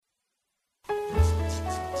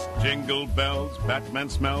Jingle bells, Batman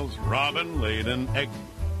smells, Robin laid an egg.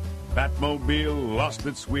 Batmobile lost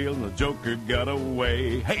its wheel and the Joker got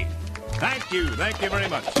away. Hey, thank you very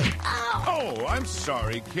much. Oh, I'm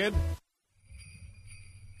sorry, kid.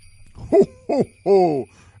 Ho, ho, ho!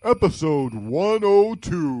 Episode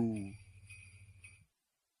 102.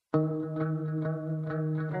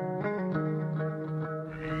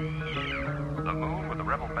 The moon with the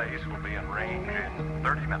rebel base will be in range in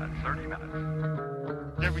 30 minutes.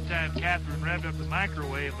 Every time Catherine revved up the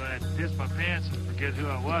microwave, I'd piss my pants and forget who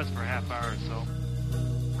I was for a half hour or so.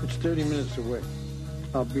 It's 30 minutes away.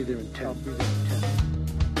 I'll be there in 10.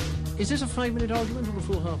 Is this a 5-minute argument or a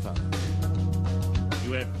full half hour?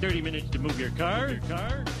 You have 30 minutes to move your car.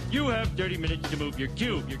 You have 30 minutes to move your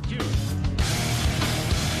cube.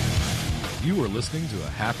 You are listening to a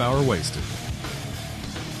half hour wasted.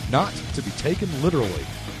 Not to be taken literally.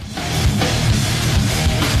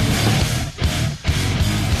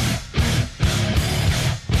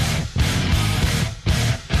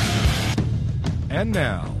 And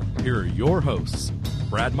now, here are your hosts,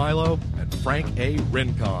 Brad Milo and Frank A.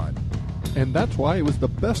 Rincon. And that's why it was the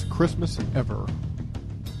best Christmas ever.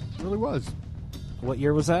 It really was. What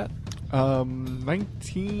year was that?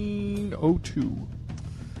 1902.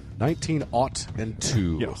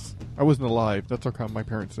 1902. Yes. I wasn't alive. That's how come my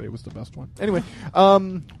parents say it was the best one. Anyway,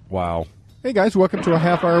 Wow. hey guys, welcome to a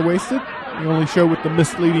half hour wasted. The only show with the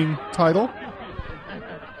misleading title.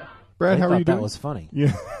 Brad, how are you doing? That was funny.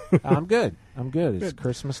 Yeah. I'm good. It's Good.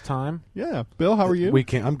 Christmas time. Yeah. Bill, how are you?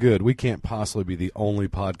 I'm good. We can't possibly be the only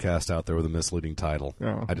podcast out there with a misleading title.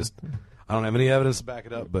 Oh. I don't have any evidence to back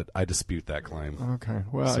it up, but I dispute that claim. Okay.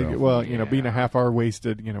 Well, So- you know, being a half hour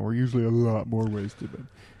wasted, you know, we're usually a lot more wasted. But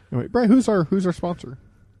anyway, Brad, who's our sponsor?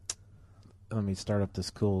 Let me start up this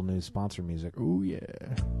cool new sponsor music. Oh yeah.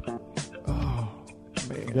 Oh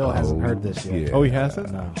man. Bill hasn't heard this yet. yeah. Oh, he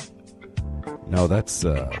hasn't? No. No, that's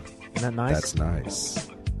Isn't that nice? that's nice.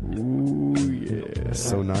 Ooh yeah. It's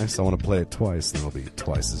so nice. I want to play it twice, then it'll be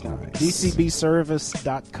twice as nice.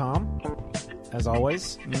 DCBService.com, as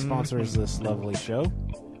always, sponsors this lovely show.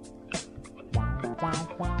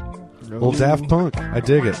 Old Daft Punk. I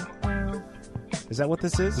dig it. Is that what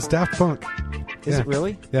this is? It's Daft Punk. Is it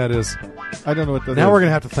really? Yeah, it is. I don't know what that Now is. we're going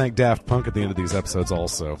to have to thank Daft Punk at the end of these episodes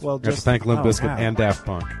also. Well, we have to just- thank Limp oh, Bizkit wow. and Daft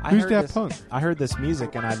Punk. Who's heard Daft this- Punk? I heard this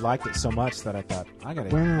music and I liked it so much that I thought I gotta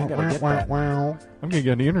get that. I'm gonna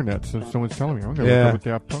get on the internet so someone's telling me. I'm gonna Yeah. look up what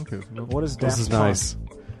Daft Punk is. What is Daft This is Punk? nice.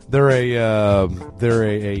 They're a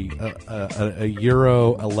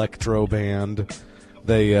Euro electro band.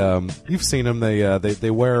 They you've seen them. They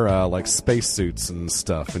wear like spacesuits and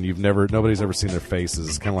stuff, and nobody's ever seen their faces.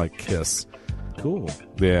 It's kind of like Kiss. Cool.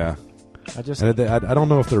 Yeah. I just And I don't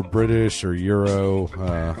know if they're British or Euro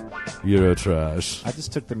trash. I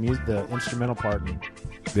just took the instrumental part and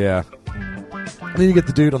Yeah. And then you get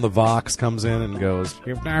the dude on the Vox comes in and goes,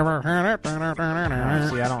 "You've never heard it." see,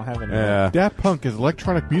 I don't have any. Yeah. Daft Punk is an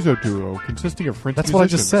electronic music duo consisting of French That's what I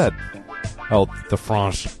just musicians. said. Oh, the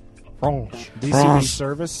French. French. DCB France.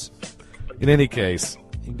 service. In any case,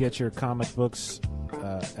 You can get your comic books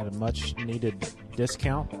at a much needed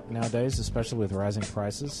discount nowadays, especially with rising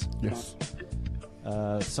prices. Yes.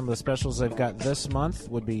 Some of the specials they've got this month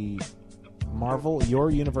would be Marvel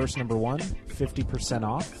Your Universe #1, 50%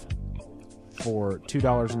 off for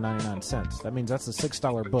 $2.99. That means that's a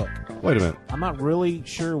 $6 book. wait a minute. I'm not really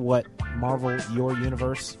sure what Marvel Your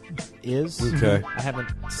Universe is. Okay. I haven't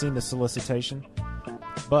seen the solicitation,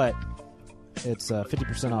 but it's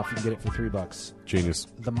 50% off. You can get it for $3. Genius.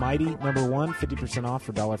 The Mighty #1, 50% off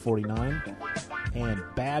for $1.49, and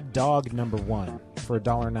Bad Dog #1 for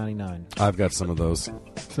 $1.99. I've got some of those.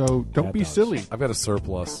 So don't Bad be dogs. silly. I've got a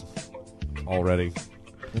surplus already.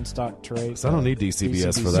 In stock trade. So I don't need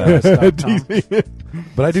DCBS for that. DCBService.com.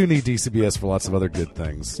 But I do need DCBS for lots of other good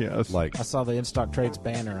things. Yes. Like, I saw the in stock trades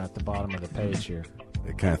banner at the bottom of the page here.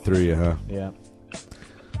 it kind of threw you, huh? Yeah.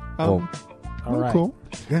 Well, All right. Cool.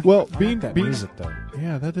 Well, I being like that music though.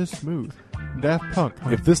 yeah, that is smooth. Daft Punk.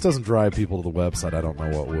 Huh? if this doesn't drive people to the website, I don't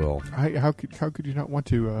know what will. How could you not want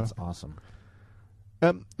to? That's awesome.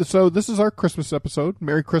 So this is our Christmas episode.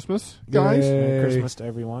 Merry Christmas, guys! Yay. Merry Christmas to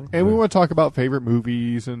everyone. And we want to talk about favorite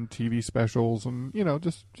movies and TV specials, and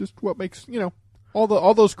just what makes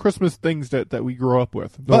all those Christmas things that we grew up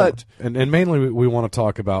with. But and mainly we want to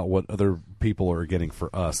talk about what other people are getting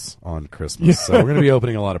for us on Christmas. So we're going to be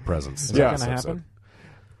opening a lot of presents. Is that going to happen?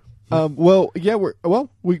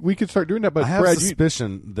 we could start doing that. But I have Brad,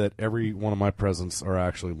 suspicion that every one of my presents are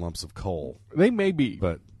actually lumps of coal. they may be.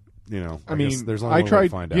 But I mean, guess there's only I one way tried. to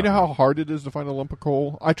find out. You know how hard it is to find a lump of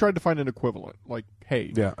coal. I tried to find an equivalent. Like,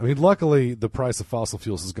 hey, Yeah, I mean, luckily the price of fossil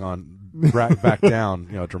fuels has gone back down,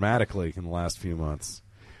 dramatically in the last few months.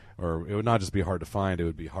 Or it would not just be hard to find; it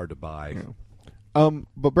would be hard to buy.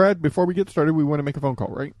 But Brad, before we get started, we want to make a phone call,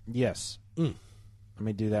 right? Yes. Let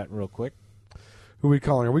me do that real quick. Who are we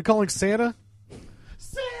calling? Are we calling Santa?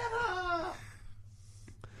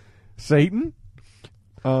 Satan?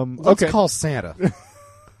 Let's okay. call Santa.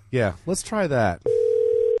 Yeah, let's try that.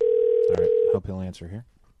 All right. Hope he'll answer here.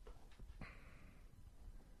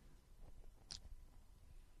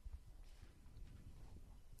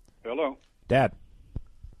 Hello. Dad.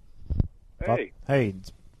 Hey. Hey,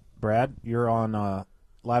 it's Brad. You're on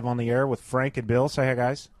live on the air with Frank and Bill. Say hi,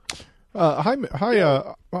 guys. Hi,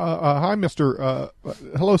 Mister.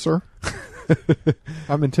 Hello, sir.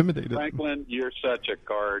 I'm intimidated. Franklin, you're such a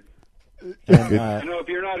card. And, If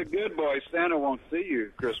you're not a good boy, Santa won't see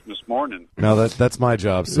you Christmas morning. No, that's my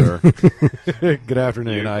job, sir. Good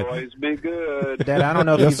afternoon. You boys be good. Dad, I don't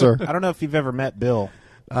know if Yes, sir. I don't know if you've ever met Bill.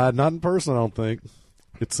 Not in person, I don't think.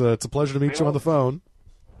 It's a pleasure to meet you on the phone.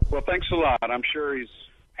 Well, thanks a lot. I'm sure he's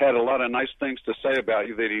had a lot of nice things to say about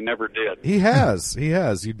you that he never did. He has.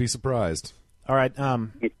 You'd be surprised. All right.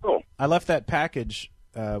 Cool. I left that package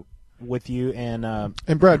with you, and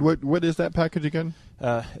Brad, what is that package again?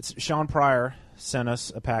 it's Sean Pryor sent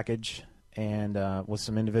us a package and with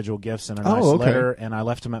some individual gifts and a Oh, nice okay. letter, and I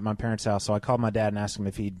left him at my parents' house. So I called my dad and asked him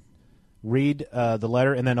if he'd read the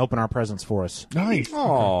letter and then open our presents for us. Nice.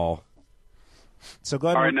 Oh, So go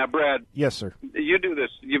ahead. All right, now, Brad, Yes, sir. you do this.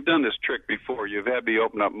 You've done this trick before. You've had me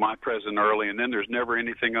open up my present early, and then there's never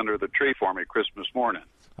anything under the tree for me Christmas morning.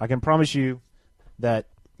 I can promise you that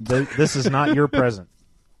this is not your present.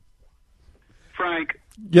 Frank,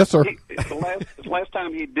 Yes, sir. the last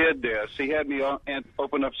time he did this, he had me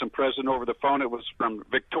open up some present over the phone. It was from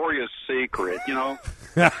Victoria's Secret,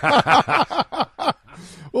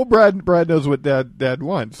 Well, Brad knows what Dad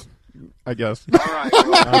wants, I guess. All right.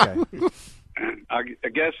 Well, Okay. I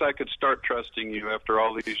guess I could start trusting you after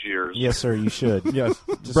all these years. Yes, sir. You should. Yes.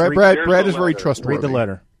 Just Brad here's Brad the is very letter. trustworthy. Read the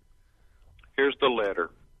letter. Here's the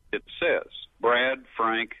letter. It says, Brad,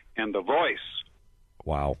 Frank, and the voice.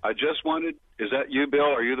 wow. I just wanted, is that you, Bill?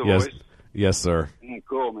 Are you the Yes, voice? yes, sir.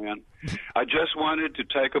 Cool, man. I just wanted to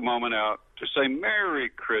take a moment out to say Merry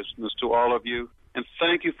Christmas to all of you, and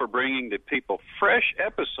thank you for bringing the people fresh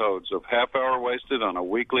episodes of Half Hour Wasted on a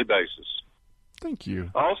weekly basis. Thank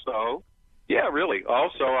you. Also,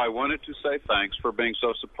 I wanted to say thanks for being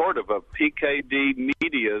so supportive of PKD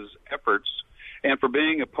Media's efforts and for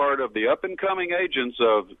being a part of the up-and-coming agents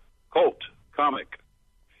of Colt Comic.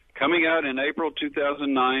 Coming out in April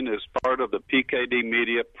 2009 as part of the PKD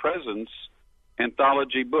Media Presents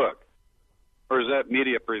anthology book. Or is that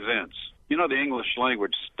Media Presents? The English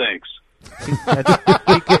language stinks.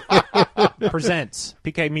 Presents.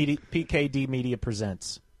 PKD Media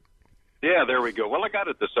presents. Yeah, there we go. Well, I got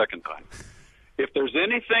it the second time. If there's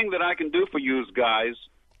anything that I can do for you guys,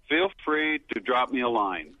 feel free to drop me a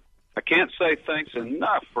line. I can't say thanks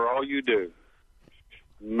enough for all you do.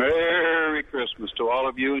 Merry Christmas to all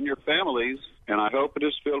of you and your families, and I hope it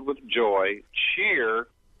is filled with joy, cheer,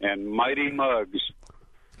 and mighty mugs.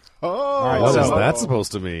 Oh, right, What so- is that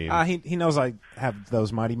supposed to mean? He knows I have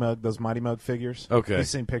those Mighty Mug figures. Okay. He's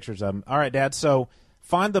seen pictures of them. All right, Dad. So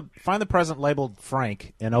find the present labeled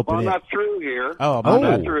Frank and open Well, I'm it. not through here. Oh, I'm my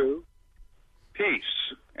not bad. through. Peace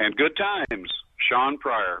and good times. Sean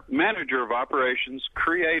Pryor, Manager of Operations,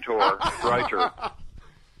 Creator, Writer,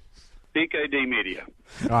 PKD Media.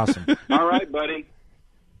 Awesome. All right, buddy.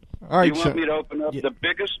 all right. You want me to open up the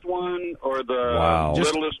biggest one or the Wow.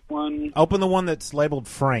 littlest one? Open the one that's labeled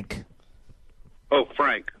Frank. Oh,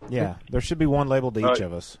 Frank. Yeah, there should be one labeled to each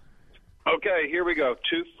of us. Okay, here we go.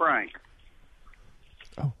 To Frank.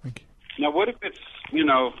 Oh, thank you. Now, what if it's,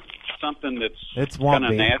 something that's It won't kind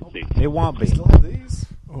of be. nasty? It won't be. Still have these?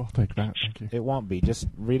 Oh, I'll take that. Thank you, It won't be. Just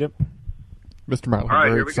read it. Mr. Marlin. All right,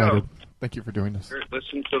 I'm very here we go. excited. Thank you for doing this. Here,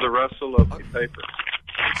 listen to the rustle of the paper.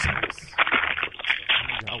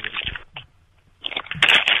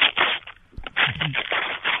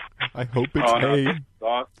 I hope it's no, hay.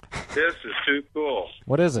 Doc, this is too cool.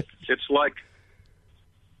 What is it? It's like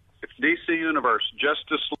it's DC Universe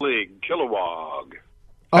Justice League Kilowog.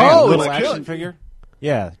 Oh, little it's action good. figure.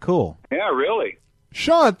 Yeah, cool. Yeah, really.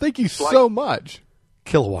 Sean, thank you so much.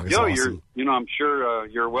 Kilowog is Yo, awesome. I'm sure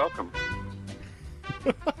you're welcome.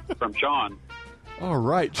 From Sean. All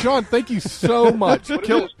right, Sean, thank you so much. What is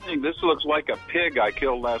Kill- this thing? This looks like a pig I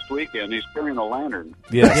killed last weekend. He's carrying a lantern.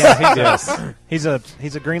 Yes. Yeah,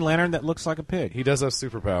 he's a Green Lantern that looks like a pig. He does have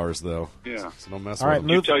superpowers, though. Yeah. So don't mess All with right, him.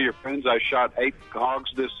 You move. tell your friends I shot 8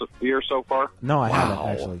 hogs this year so far? No, I haven't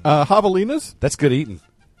actually. Javelinas? That's good eating.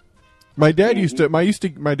 My dad used to. My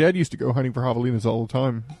dad used to go hunting for javelinas all the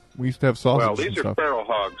time. We used to have sausage Well, these and are stuff. feral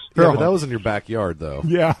hogs. Yeah, but that was in your backyard, though.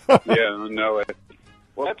 Yeah. Yeah, I know it.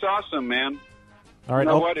 Well, that's awesome, man. All right. You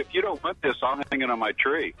know what? If you don't want this, I'll hang it on my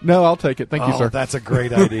tree. No, I'll take it. Thank you, Oh, sir. that's a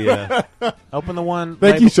great idea. Open the one.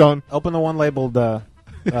 Thank you, Sean. Open the one labeled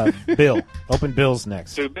Bill. Open Bill's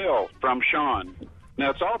next. To Bill from Sean.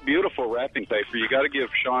 Now, it's all beautiful wrapping paper. You got to give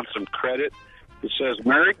Sean some credit. It says,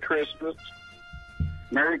 Merry Christmas,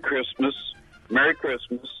 Merry Christmas, Merry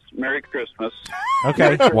Christmas, Merry Christmas.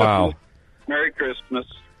 Okay. Wow. Merry Christmas.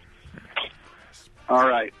 All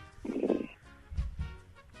right.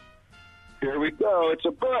 Here we go. It's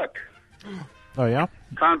a book. Oh yeah.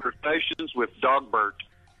 Conversations with Dogbert.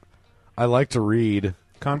 I like to read.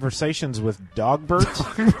 Conversations with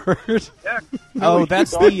Dogbert. Yeah. Oh,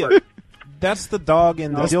 that's the dog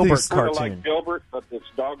in the That's Dilbert the- Sort of cartoon. like Gilbert, but it's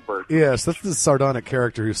Dogbert. Yes, that's the sardonic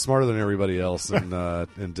character who's smarter than everybody else in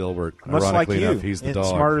Dilbert. Much like Ironically you. enough, he's the It's dog.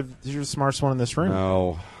 smarter. You're the smartest one in this room.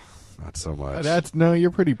 No, not so much. You're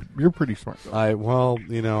pretty smart.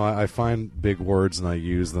 Though. I find big words and I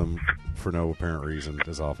use them for no apparent reason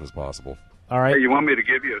as often as possible. All right. Hey, you want me to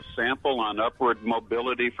give you a sample on upward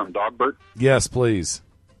mobility from Dogbert? Yes, please.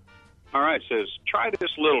 All right, it says, try this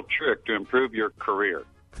little trick to improve your career.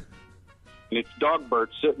 And it's Dogbert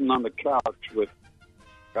sitting on the couch with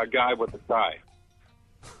a guy with a tie.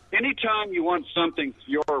 Anytime you want something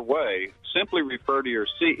your way, simply refer to your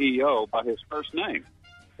CEO by his first name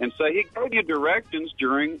and say he gave you directions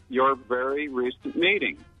during your very recent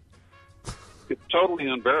meeting. It's totally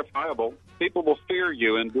unverifiable. People will fear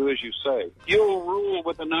you and do as you say. You'll rule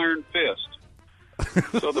with an iron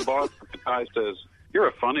fist. So the boss with the tie says, you're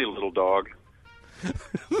a funny little dog.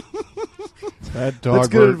 That dog. That's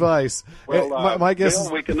good advice. Well, my guess Bill,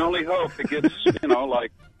 is, we can only hope it gets,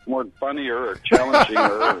 like more funnier or challenging.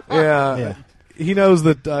 yeah. He knows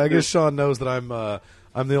that. I guess Sean knows that I'm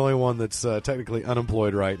the only one that's technically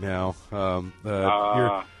unemployed right now.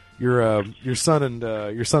 Your son and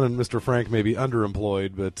Mr. Frank may be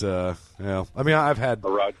underemployed, but yeah. I mean,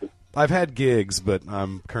 I've had gigs, but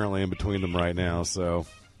I'm currently in between them right now. So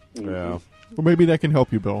yeah. Well, maybe that can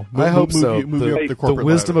help you, Bill. I hope so. Move you up the corporate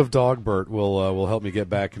wisdom ladder. of Dogbert will help me get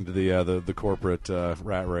back into the corporate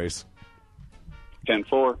rat race.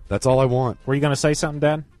 10-4. That's all I want. Were you going to say something,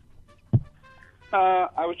 Dad?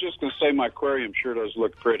 I was just going to say my aquarium sure does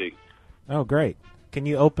look pretty. Oh, great. Can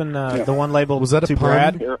you open the one labeled Was that a to pun?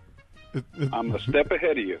 Brad? Here, I'm a step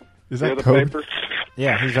ahead of you. Is Hear that the code? paper?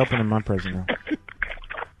 Yeah, he's opening my present now.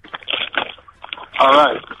 All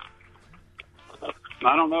right.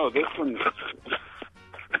 I don't know. This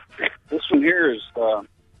one here is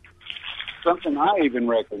something I even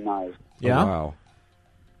recognize. Yeah? Oh, wow.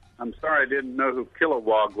 I'm sorry I didn't know who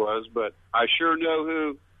Kilowog was, but I sure know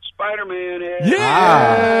who Spider-Man is.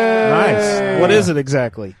 Nice. What is it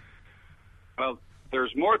exactly? Well,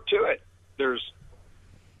 there's more to it. There's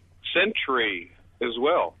Sentry as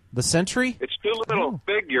well. The Sentry? It's two little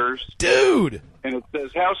figures, Dude! and it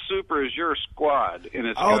says, how super is your squad? And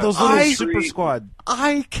it's Oh, got those little three- Super Squad.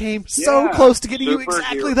 I came so Yeah, close to getting you superhero.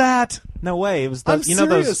 exactly that. No way. It was I'm those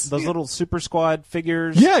serious. those little Super Squad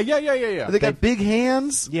figures. Yeah. They got big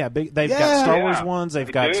hands. Yeah, big, they've Yeah. got Star Wars Yeah, ones. They've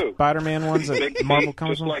they got do. Spider-Man ones. Big Marvel feet,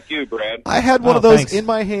 comics just ones. like you, Brad. I had one Oh, of those thanks. in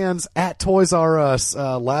my hands at Toys R Us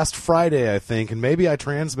last Friday, I think, and maybe I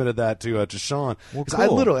transmitted that to Sean. Well, 'Cause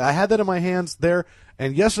cool. I had that in my hands there,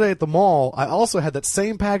 and yesterday at the mall, I also had that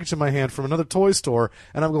same package in my hand from another toy store,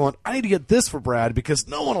 and I'm going, I need to get this for Brad because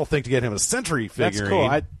no one will think to get him a Sentry figurine.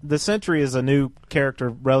 That's cool. The Sentry is a new character,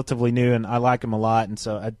 relatively new, and I like him a lot, and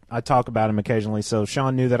so I talk about him occasionally. So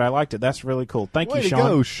Sean knew that I liked it. That's really cool. Thank Way you, to Sean.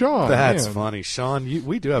 go, Sean. That's man. funny, Sean.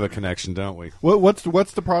 We do have a connection, don't we? What's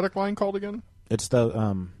the product line called again? It's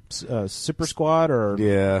the Super Squad or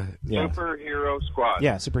Yeah, Superhero Squad.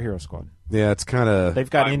 yeah, Superhero Squad. yeah. It's kind of. They've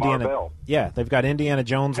got By Indiana. Marvel. Yeah, they've got Indiana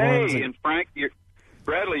Jones ones. Hey, and Frank,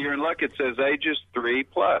 Bradley, you're in luck. It says ages 3+.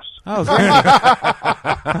 Oh,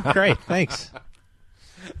 great! Great, thanks.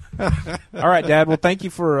 All right, Dad. Well, thank you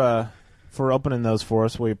for opening those for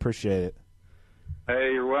us. We appreciate it.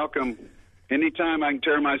 Hey, you're welcome. Anytime I can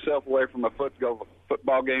tear myself away from a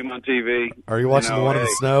football game on TV. Are you watching the one in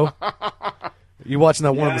the snow? You watching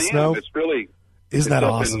that one in the I snow? am. It's really. Isn't that it's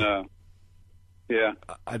up awesome? Yeah.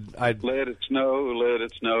 I'd Let it snow, let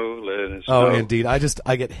it snow, let it snow. Oh, indeed. I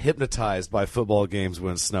get hypnotized by football games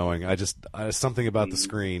when it's snowing. Something about the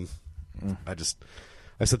screen.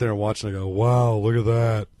 I sit there and watch and I go, wow, look at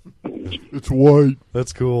that. It's white.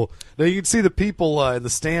 That's cool. Now you can see the people in the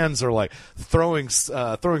stands are like throwing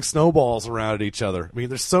snowballs around at each other. I mean,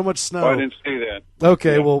 there's so much snow. Oh, I didn't see that.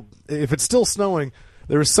 Okay, well, if it's still snowing,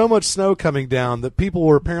 there was so much snow coming down that people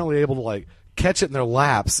were apparently able to like catch it in their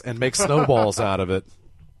laps and make snowballs out of it.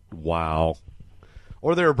 Wow.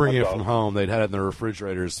 Or they were bringing it from home. They'd had it in their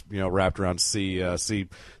refrigerators, wrapped around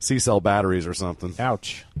C-cell batteries or something.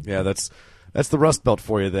 Ouch. Yeah, that's the Rust Belt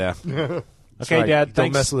for you there. Okay, right. Dad, Don't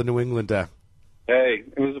thanks. mess with the New England. Hey,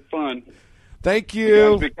 it was fun. Thank You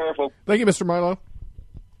you. guys be careful. Thank you, Mr. Milo.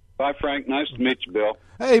 Bye, Frank. Nice to meet you, Bill.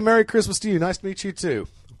 Hey, Merry Christmas to you. Nice to meet you, too.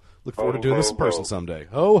 Look forward to Ho, doing this ho, in person ho. someday.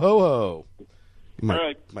 Ho, ho, ho. You might, All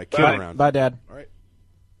right. might kid Bye. around. Bye, Dad. All right.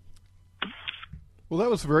 Well, that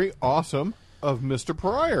was very awesome of Mr.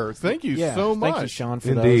 Pryor. Thank you Yeah, so much. thank you, Sean, for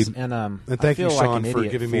Indeed. those. And And I thank you, feel like Sean, an for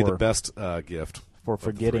idiot giving me the best gift. for of the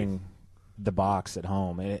forgetting the box at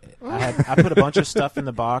home. I put a bunch of stuff in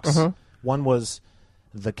the box. One was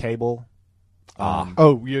the cable.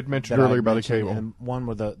 Oh, you had mentioned that I earlier about the mentioned, cable. and one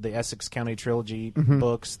were the Essex County Trilogy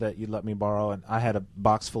books that you'd let me borrow, and I had a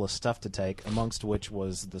box full of stuff to take, amongst which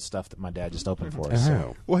was the stuff that my dad just opened for us.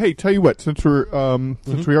 So. Well, hey, tell you what, since we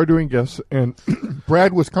are doing gifts, and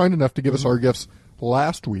Brad was kind enough to give us our gifts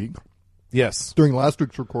last week Yes. during last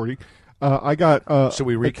week's recording. I got. Should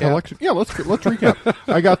we a recap? Collection. Yeah, let's recap.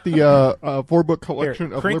 I got the 4-book Here,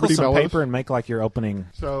 collection of crinkle Liberty some Mellows. paper and make like you're opening.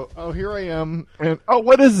 So, here I am, and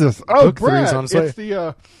what is this? Oh, Book three's Brad, on site.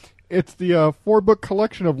 it's the 4-book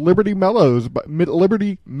collection of Liberty Mellows,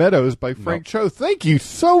 Liberty Meadows by Frank Cho. Thank you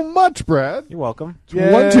so much, Brad. You're welcome. It's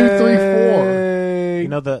 1, 2, 3, 4. You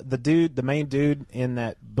know the main dude in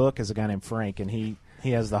that book is a guy named Frank, and he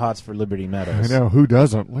has the hots for Liberty I Meadows. know, who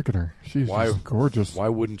doesn't? Look at her. She's Why- just gorgeous. Why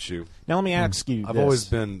wouldn't you? Now let me ask you. I've this. always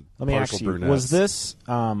been Let me partial ask you: brunettes. was this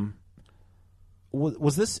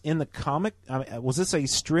was this in the comic? Was this a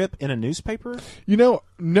strip in a newspaper?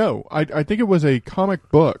 No. I think it was a comic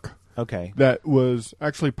book Okay, that was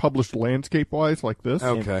actually published landscape-wise like this.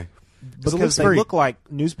 Okay. because they look like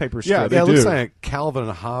newspaper Yeah, strips. they Yeah, it looks do. like Calvin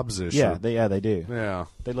and Hobbes-ish. Yeah, or- they do. yeah.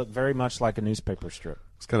 They look very much like a newspaper strip.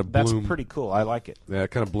 It's kind of That's Bloom. pretty cool. I like it. Yeah,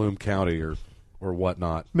 kind of Bloom County or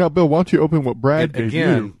whatnot. Now, Bill, why don't you open what Brad gave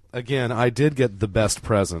you? Again, I did get the best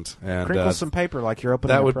present, and Crinkle some paper like you're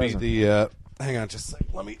opening that a would present. be the. Hang on, just a sec.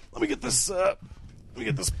 Let me get this. Let me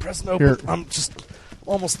get this present open. Here. I'm just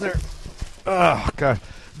almost there. Oh God.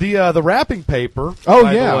 The wrapping paper, Oh,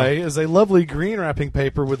 by yeah. the way, is a lovely green wrapping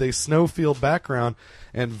paper with a snowfield background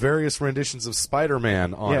and various renditions of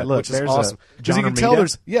Spider-Man on Yeah, it, look, which is there's a awesome. Because John you can tell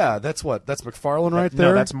Romita. there's that's McFarlane right there.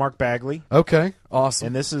 No, that's Mark Bagley, okay, awesome.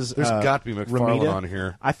 and this is there's got to be McFarlane Romita. on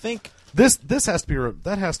here. I think. This has to be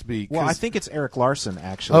that has to be. Well, I 'cause- think it's Eric Larson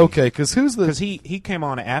actually. okay, because who's the because he came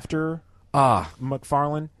on after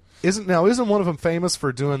McFarlane. Isn't one of them famous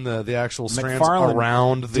for doing the actual strands McFarlane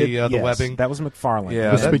around the did- the yes, webbing? That was McFarlane.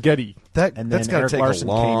 Yeah, The that- spaghetti. And That's then got to Eric take Larson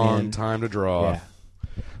a came long in. time to draw. Yeah.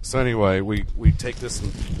 So anyway, we take this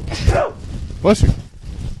Bless you.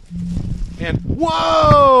 and whoa!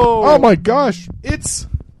 Oh, my gosh. It's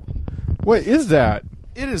What is that?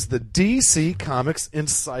 it is the DC Comics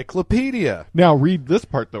Encyclopedia Now, read this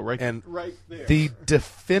part, though, right? and right there. the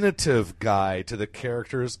definitive guide to the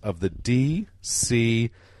characters of the DC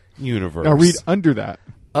universe. Now, read under that.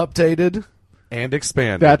 updated and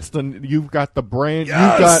expanded. You've got the brand,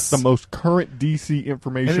 Yes! you've got the most current DC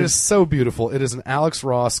information. And it is so beautiful. It is an Alex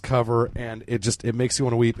Ross cover, and it makes you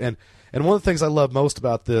want to weep. And one of the things I love most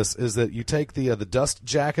about this is that you take the dust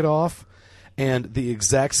jacket off, and the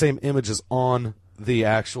exact same image is on the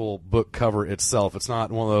actual book cover itself. It's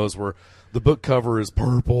not one of those where the book cover is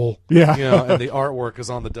purple, Yeah. and the artwork is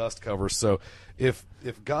on the dust cover. So if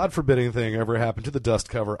God forbid anything ever happened to the dust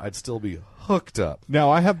cover, I'd still be hooked up.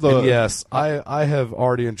 Now, I have the... And yes, I have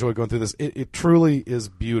already enjoyed going through this. It truly is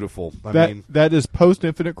beautiful. I mean, that is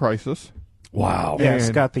post-Infinite Crisis. wow. Yeah, it's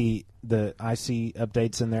And- got the IC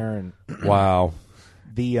updates in there, and Wow.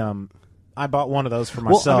 the I bought one of those for Well,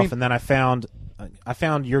 I myself, mean- and then I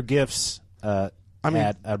found your gifts at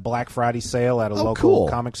a Black Friday sale at a local cool.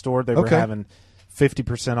 comic store. They were Okay. having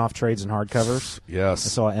 50% off trades and hardcovers.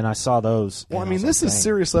 Yes. And I saw those. Well, I and mean, was this like, is dang.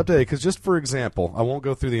 serious update because just for example, I won't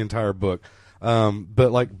go through the entire book,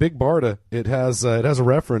 but like Big Barda, it has a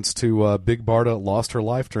reference to Big Barda lost her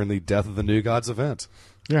life during the Death of the New Gods event.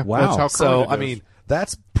 Yeah, Wow. That's how current So it I is. mean,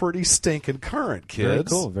 that's pretty stinking current, kids. Very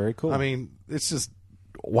cool, very cool. I mean, it's just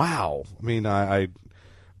wow. I mean,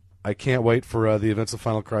 I can't wait for the events of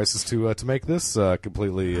Final Crisis to make this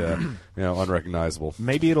completely unrecognizable.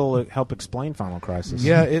 Maybe it'll help explain Final Crisis.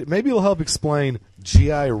 Yeah, maybe it'll help explain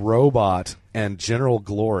GI Robot and General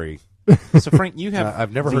Glory. So Frank, you have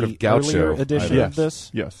I've never the heard of Gaucho earlier edition either. of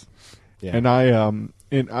this. Yes. Yeah. And I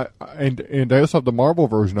also have the Marvel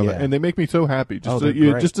version of Yeah. it, and they make me so happy just they're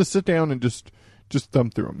great. just to sit down and just thumb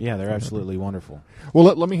through them. Yeah, they're absolutely wonderful. Well,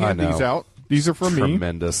 let me hand I know. these out. These are from me.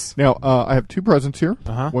 Tremendous. Now, I have 2 presents here.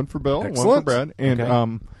 Uh-huh. One for Bill, one for Excellent. Brad. And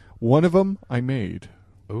Okay. one of them I made.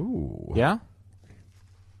 Ooh. Yeah.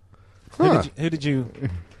 Huh. Who did you?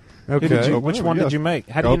 Okay. Who did you? Oh, Which oh, one yes. did you make?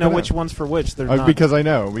 How do you know Open it. which one's for which? They're not, Because I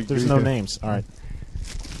know. there's no names. All right.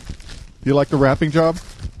 Do you like the wrapping job?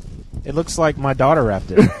 It looks like my daughter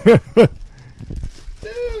wrapped it.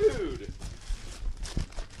 Dude.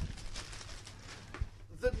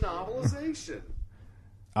 The novelization.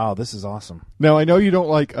 Oh, this is awesome. Now, I know you don't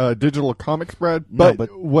like digital comics, Brad, No, but,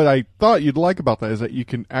 but- what I thought you'd like about that is that you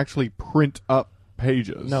can actually print up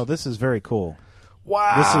pages. No, this is very cool.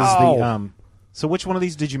 Wow. This is the So which one of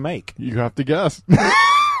these did you make? You have to guess.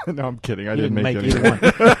 No, I'm kidding. I You didn't make either any.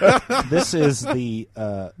 one. This is the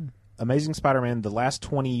Amazing Spider-Man: The Last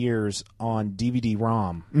 20 Years on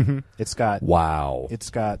DVD-ROM. Mm-hmm. It's got Wow.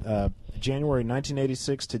 January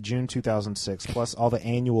 1986 to June 2006, plus all the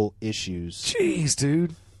annual issues. Jeez,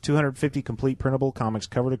 dude. 250 complete printable comics,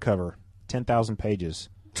 cover to cover, 10,000 pages.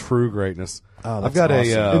 True greatness. Oh, I've that's got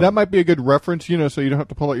awesome. And that might be a good reference, so you don't have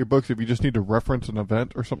to pull out your books if you just need to reference an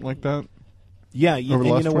event or something like that. Yeah, Over the and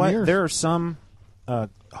you last know 20 what? years. There are some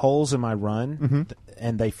holes in my run,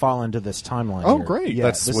 and they fall into this timeline. Oh, here. great. Yeah,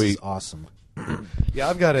 That's this sweet. is awesome. Yeah,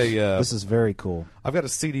 I've got a This is very cool. I've got a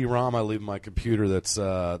CD-ROM I leave in my computer that's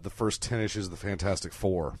the first 10 issues of the Fantastic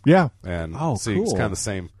Four. Yeah. And Oh, see, it's cool. kind of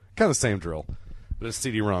the same drill. But it's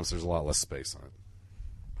CD-ROM, so there's a lot less space on it.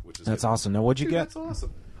 Which is That's good. awesome. Now, what'd you Dude, get? that's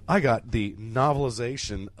awesome. I got the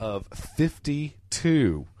novelization of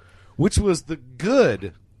 52, which was the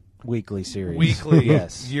good Weekly series. weekly,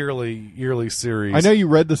 yes. yearly series. I know you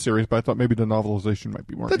read the series, but I thought maybe the novelization might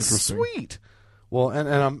be more That's interesting. sweet. Well, and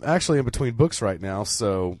I'm actually in between books right now,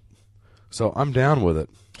 so I'm down with it.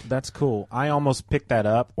 That's cool. I almost picked that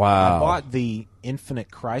up. Wow. I bought the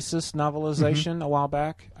Infinite Crisis novelization a while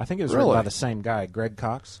back. I think it was Really? written by the same guy, Greg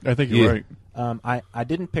Cox. I think you're Yeah. right. I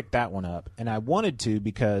didn't pick that one up, and I wanted to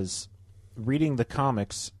because reading the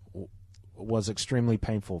comics was extremely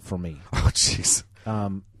painful for me. Oh, jeez.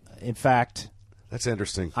 In fact, That's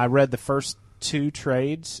interesting. I read the first 2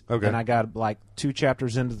 trades, Okay. and I got like 2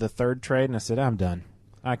 chapters into the 3rd trade, and I said, I'm done.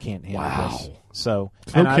 I can't handle this. So,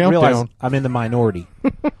 and I countdown. realized I'm in the minority.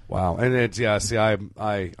 Wow. And it's, yeah, see, I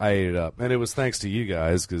ate it up. And it was thanks to you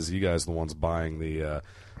guys, because you guys are the ones buying the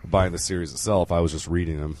series itself. I was just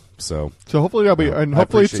reading them. So hopefully that'll be, and I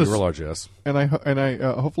hopefully it's appreciate your a, largesse. and I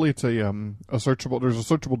hopefully it's a searchable. There's a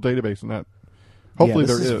searchable database in that. Hopefully yeah,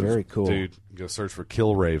 this there is very cool. Dude, go search for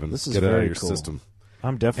Kill Raven. This is Get it out very of your cool. system.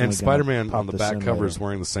 I'm definitely And gonna Spider-Man pop on the this back in cover later. is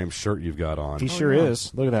wearing the same shirt you've got on. He sure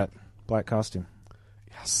is. Look at that black costume.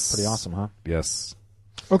 Yes. Pretty awesome, huh? Yes.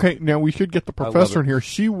 Okay, now we should get the I love professor it. in here.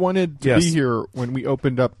 She wanted to Yes. be here when we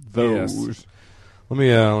opened up those. Yes.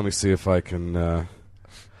 Let me see if I can.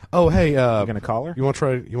 Oh, hey, You gonna call her you want to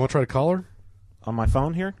try to call her on my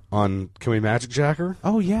phone here? on? Can we magic jack her?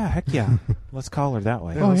 Oh yeah, heck yeah. Let's call her that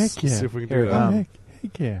way. Oh, Let's heck yeah. See if we can Here, do that.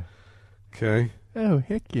 Heck yeah. Okay. Oh,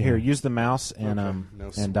 heck yeah. Here, use the mouse and Okay.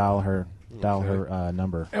 No and dial her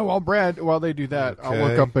number. And while they do that,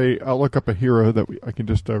 Okay. I'll look up a hero that I can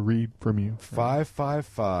just read from you.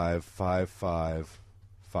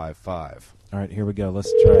 555-5555. All right, here we go.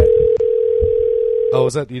 Let's try it. Oh,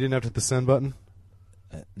 is that you didn't have to hit the send button?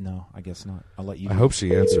 No, I guess not. I'll let you. I hope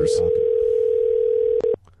she answers.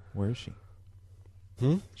 Where is she?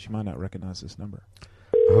 She might not recognize this number.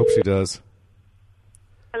 I hope she does.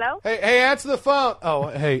 Hello? Hey, answer the phone. Oh,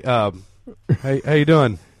 hey, hey, how you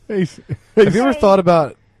doing? Hey, Have you ever thought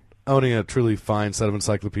about owning a truly fine set of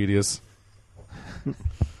encyclopedias?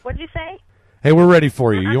 What'd you say? Hey, we're ready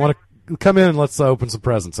for you. You want to come in and let's open some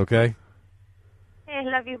presents, okay? Hey,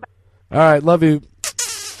 love you. All right, love you.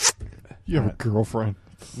 you have a girlfriend.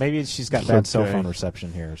 Maybe she's got bad cell okay. phone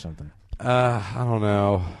reception here or something. I don't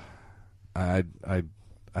know. I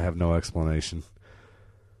have no explanation.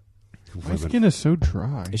 My skin is so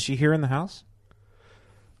dry. Is she here in the house?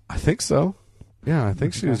 I think so. Yeah, I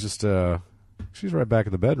think she was just she's right back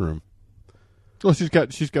in the bedroom. Well, she's got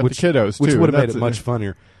the kiddos too. Which would have made That's it much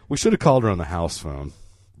funnier. We should have called her on the house phone.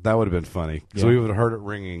 That would have been funny. So Yeah. we would have heard it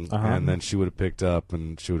ringing, Uh-huh. and then she would have picked up,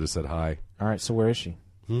 and she would have said hi. All right, so where is she?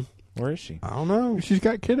 Where is she? I don't know. She's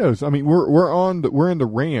got kiddos. I mean, we're in the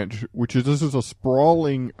ranch, this is a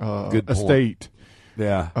sprawling Good point. estate.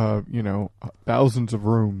 Yeah. Thousands of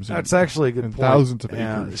rooms. That's actually a good and point. thousands of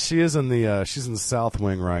Yeah, acres. she is in the she's in the south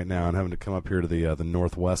wing right now, and having to come up here to the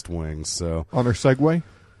northwest wing. So, On her Segway.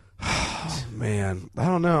 man, I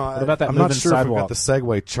don't know. What about that I'm not moving sure sidewalk? if we've got the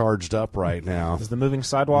Segway charged up right now. Is the moving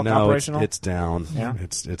sidewalk No, operational? it's down. Yeah?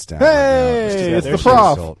 It's down. Hey, right now. it's there the she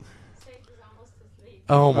prof. Result.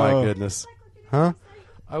 Oh my Oh. goodness, huh?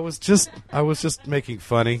 I was just making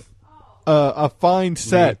funny. a fine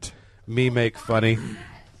set. Me make funny.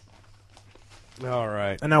 All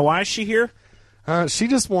right. And now, why is she here? She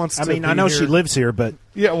just wants to I mean, be I know here. she lives here, but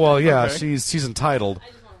Yeah, well, yeah, Okay. she's entitled.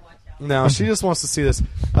 No, she just wants to see this.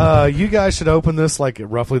 You guys should open this like at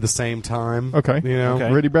roughly the same time. Okay. You know,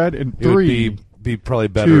 Okay. Ready, Brad? In it would 3, be probably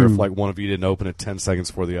better 2. if like one of you didn't open it 10 seconds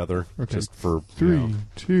before the other. Okay. Just for 3, You know.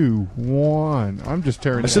 2, 1. I'm just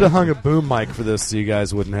tearing I it should have out. hung a boom mic for this so you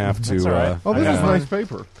guys wouldn't have to. That's all right. Oh, this I is got nice mine.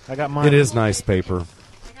 paper. I got mine. It is nice paper.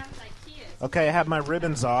 Okay, I have my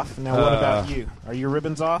ribbons off. Now, what about you? Are your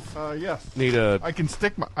ribbons off? Yes. Need a. I can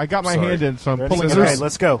stick my. I got my Sorry. hand in, so I'm Ready? pulling Okay, it out.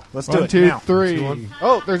 let's go. Let's do 1, it 2, now. 3.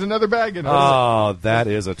 Oh, there's another bag in there. Oh, that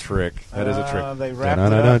is a trick. That is a trick. They wrapped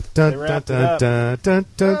it up. They wrapped it up.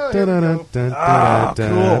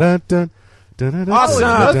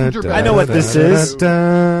 Awesome. I know what this is.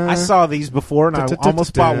 I I saw these before, and I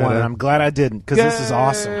almost bought one, and I'm glad I didn't, because this is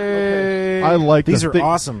awesome. I like These the are thi-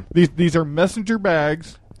 awesome. These are messenger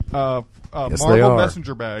bags. Yes, they Marvel are.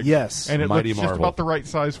 messenger bags. Yes. and it Mighty looks just Marvel. about the right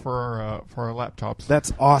size for our laptops.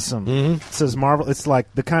 That's awesome. It says Marvel. It's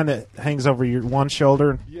like the kind that hangs over your one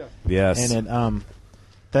shoulder, Yes. and it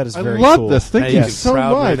that is I very love cool. this. Thank Hey, you you can so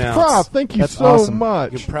proudly much, announce- Prof. Thank you That's so awesome. you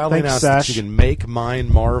much. can proudly Thanks, announce Sash. that you can make mine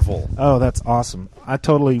Marvel. Oh, that's awesome. I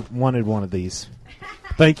totally wanted one of these.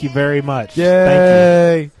 Thank you very much. Thank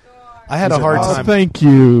Yay! I had These a are hard Oh, time. thank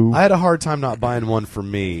you. I had a hard time not buying one for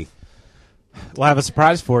me. you. We'll have a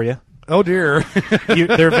surprise for you. Oh dear!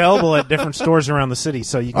 They're available at different stores around the city,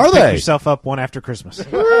 so you can Are pick they? yourself up one after Christmas.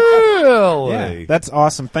 Really? Yeah, that's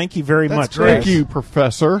awesome. Thank you very much. great. Thank you,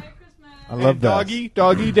 Professor. I love And that.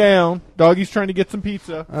 doggy down. Doggy's trying to get some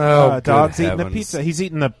pizza. Oh, good dog's eating the heavens. pizza. He's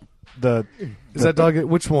eating the Is that dog?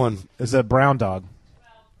 Which one? is a brown dog.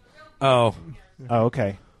 Oh, Oh,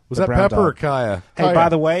 okay. was The that brown Pepper dog. or Kaya? Hey, Kaya. by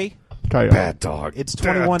the way, Kyle. dog. it's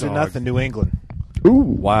 21-0 New England. Ooh.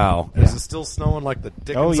 Wow. Is it still snowing like the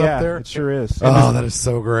dickens Oh yeah, up there? it sure is. Oh, that is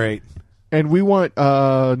so great. And we want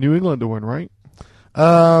New England to win, right?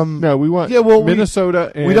 No, we want we-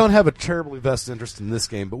 Minnesota. And We don't have a terribly vested interest in this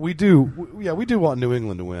game, but we do. We do want New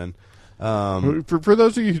England to win. For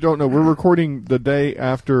those of you who don't know, we're recording the day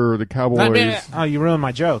after the Cowboys. Oh, you ruined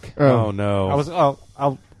my joke. Oh no!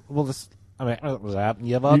 We'll just. I mean, hey,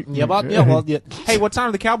 what time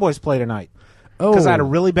did the Cowboys play tonight? Because I had a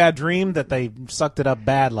really bad dream that they sucked it up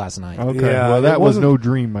bad last night. Okay, Yeah, well, that it was wasn't- no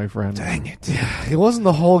dream, my friend. Dang it! It wasn't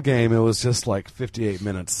the whole game. It was just like 58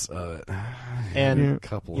 minutes. And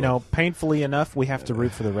couple you know, painfully enough, we have to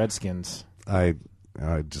root for the Redskins. I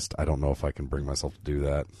don't know if I can bring myself to do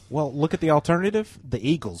that. Well, look at the alternative: the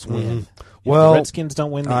Eagles win. If Well, the Redskins don't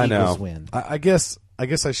win, the I Eagles know. win. I guess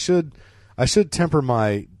I should temper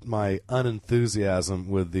my unenthusiasm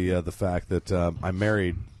with the fact that I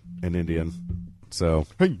married an Indian. So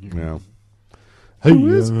Hey. you know, Who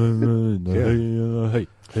is-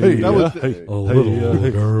 Hey, That was a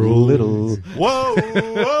little girl. little. Whoa,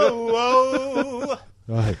 whoa, whoa!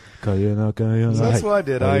 So that's what I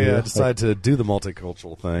did. I decided to do the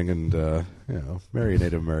multicultural thing and marry a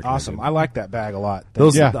Native American. Awesome. Indian. I like that bag a lot.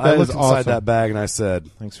 Those, Yeah, I that looked is inside awesome. that bag and I said,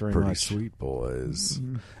 Thanks very pretty much. sweet boys.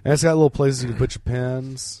 And it's got little places you can put your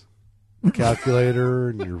pens, calculator,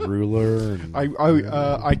 and your ruler. And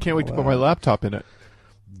I can't wait to put my laptop in it,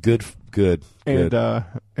 good.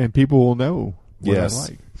 and people will know what Yes. I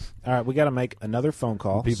like. All right, we got to make another phone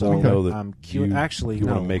call. People so know that I'm you, actually you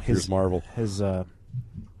no, want to make his, yours Marvel.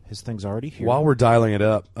 His thing's already here. While we're dialing it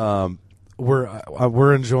up,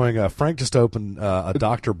 we're enjoying. Frank just opened a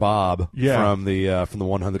Dr. Bob Yeah. from the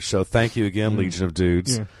 100 show. Thank you again, Legion of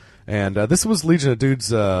Dudes. Yeah. And this was Legion of Dudes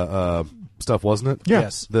stuff, wasn't it? Yeah.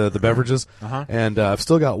 Yes. The beverages. Uh-huh. And I've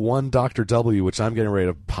still got one Dr. W, which I'm getting ready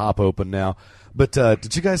to pop open now. But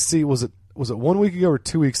did you guys see? Was it 1 week ago or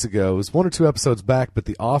 2 weeks ago? It was 1 or 2 episodes back. But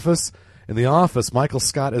in the office, Michael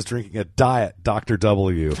Scott is drinking a Diet Dr.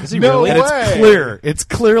 W. Is he No really? And way. it's clear. It's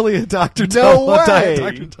clearly a Dr. No W. a Diet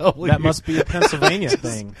way. Dr. W. That must be a Pennsylvania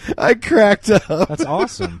thing. I cracked up. That's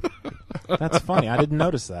awesome. That's funny. I didn't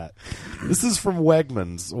notice that. This is from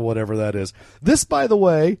Wegmans, whatever that is. This, by the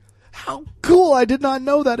way, how cool. I did not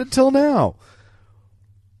know that until now.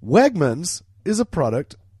 Wegmans is a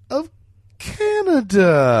product of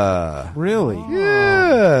Canada. Really?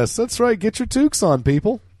 Yes, that's right. Get your toques on,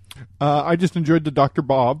 people. I just enjoyed the Dr.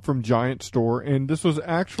 Bob from Giant Store, and this was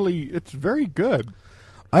it's very good.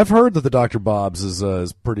 I've heard that the Dr. Bob's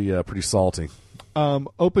is pretty salty.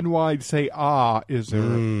 Open wide, say ah, is there?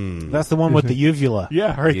 That's the one with the uvula.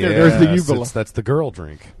 Yeah, right there. There's the Yes, uvula. that's the girl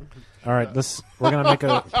drink. All right, we're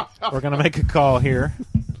gonna make a call here.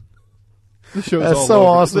 This show is That's all so over.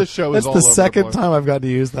 awesome. This show That's is all the over second place. time I've got to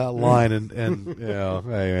use that line, and hey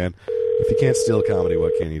man, if you can't steal comedy,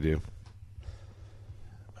 what can you do?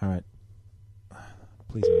 All right.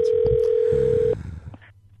 Please answer.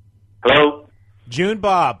 Hello? June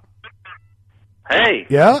Bob. Hey.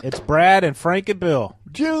 Yeah? It's Brad and Frank and Bill.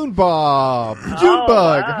 June Bob. Junebug.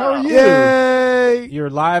 Wow. How are you? Yay! You're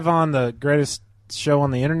live on the greatest show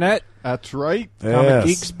on the internet. That's right. Comic Yes.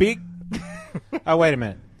 Geek Speak. Oh, wait a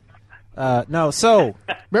minute. No, so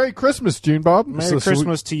Merry Christmas, June Bob. Merry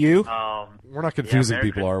Christmas to you. We're not confusing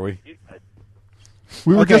Merry people, are we?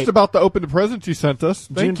 We were Okay. just about to open the present you sent us.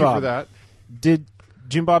 Thank June you for Bob. that.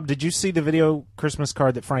 June Bob, did you see the video Christmas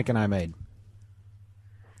card that Frank and I made?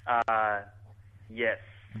 Yes.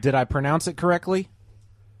 Did I pronounce it correctly?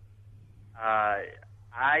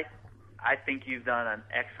 I think you've done an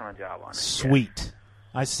excellent job on it. Sweet.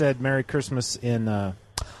 I said Merry Christmas in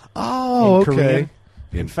Oh, in okay. Korean.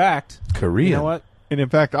 In fact, Korean. you know what? And in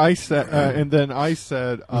fact, I said, and then I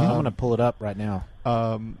said, I'm going to pull it up right now.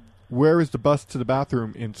 where is the bus to the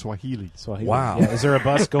bathroom in Swahili? Swahili. Wow. Yeah, is there a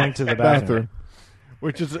bus going to the bathroom?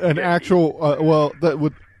 Which is an actual, well, that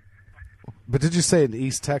would. But did you say in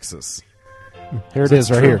East Texas? Here it is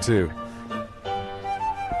right here. Too.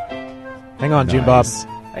 Hang on, June Bob.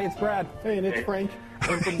 Hey, it's Brad. Hey, and it's Frank.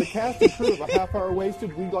 And from the cast and crew of A Half Hour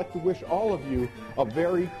Wasted, we'd like to wish all of you a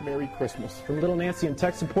very Merry Christmas. From little Nancy in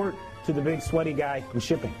tech support to the big sweaty guy in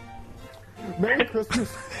shipping. Merry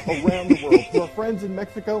Christmas around the world. To our friends in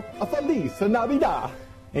Mexico, a Feliz Navidad.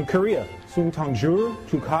 In Korea, Sung Tangjur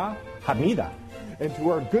Tuka Hamida. And to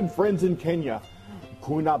our good friends in Kenya,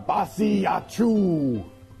 Kunabasi Achu.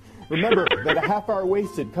 Remember that A Half Hour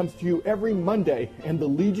Wasted comes to you every Monday, and the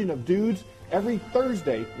Legion of Dudes every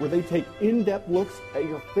Thursday, where they take in-depth looks at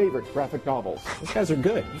your favorite graphic novels. These guys are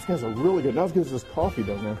good. These guys are really good. Not as good as this coffee,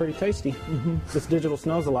 though, man. Pretty tasty. This digital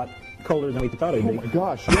snow's a lot colder than we thought it'd Oh be. my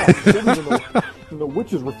gosh, yeah. It's sitting in the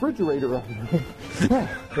witch's refrigerator up here. Ready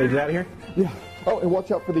to get out of here? Yeah. Oh, and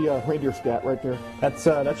watch out for the reindeer scat right there. That's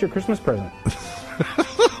your Christmas present.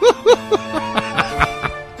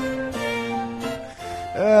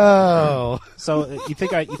 Oh. So you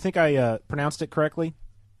think I pronounced it correctly?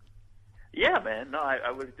 Yeah, man. No,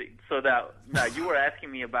 I was. So that now you were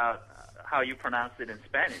asking me about how you pronounce it in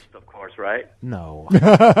Spanish, of course, right? No.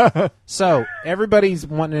 So everybody's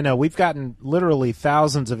wanting to know. We've gotten literally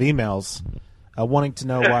thousands of emails wanting to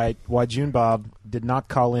know why June Bob did not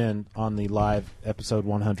call in on the live episode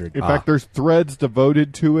 100. In fact, there's threads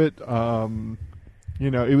devoted to it. You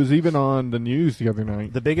know, it was even on the news the other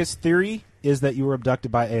night. The biggest theory is that you were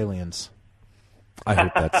abducted by aliens. I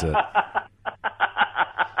hope that's it.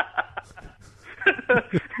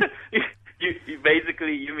 you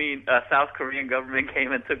basically, you mean South Korean government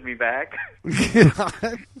came and took me back?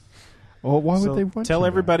 Well, why So would they want tell you?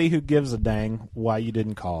 everybody who gives a dang why you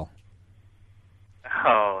didn't call.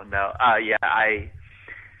 Oh no, yeah, I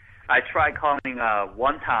tried calling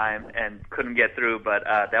one time and couldn't get through, but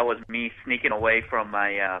that was me sneaking away from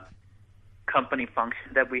my company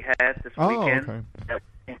function that we had this weekend.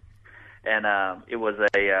 Okay. And it was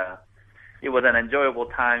an enjoyable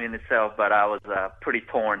time in itself, but I was pretty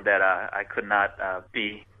torn that I could not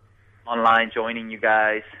be online joining you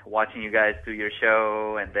guys, watching you guys do your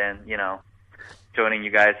show, and then joining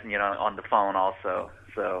you guys on the phone also.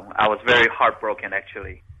 So I was very heartbroken,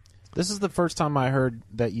 actually. This is the first time I heard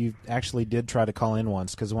that you actually did try to call in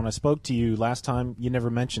once, because when I spoke to you last time, you never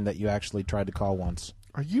mentioned that you actually tried to call once.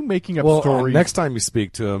 Are you making up Well, stories? next time you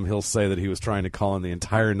speak to him, he'll say that he was trying to call in the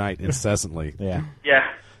entire night incessantly. Yeah.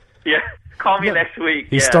 Yeah. Call me next week.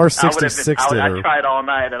 He yeah, star I would have 66 been- did I her. tried all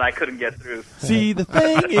night and I couldn't get through. See, the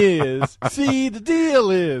thing is, the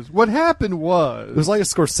deal is, what happened It was was like a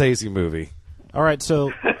Scorsese movie. All right,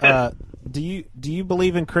 so do you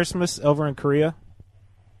believe in Christmas over in Korea?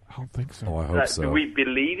 I don't think so. Oh, I hope so. Do we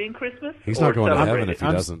believe in Christmas? He's or not going to celebrate heaven it? if he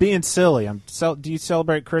I'm doesn't. being silly. Do you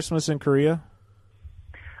celebrate Christmas in Korea?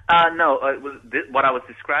 No. What I was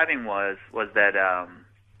describing was that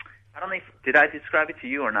I don't know did I describe it to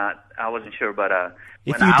you or not? I wasn't sure, but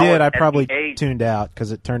If when you did, was I at probably the age- tuned out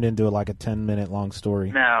because it turned into like a 10-minute long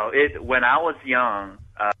story. No, when I was young,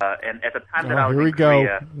 and at the time that I was here in we go.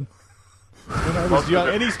 Korea, When I was Most of young,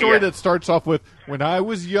 the- any story yeah. that starts off with "when I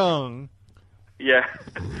was young." yeah,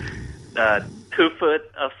 2 foot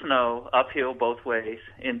of snow uphill both ways,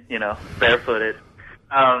 barefooted.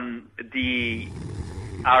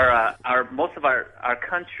 Most of our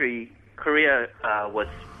country, Korea, was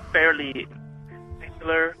fairly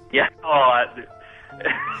secular. Yeah.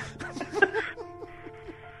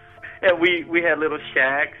 And we had little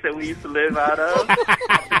shacks that we used to live out of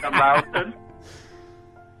up in the mountains.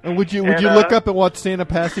 And would you And, look up and watch Santa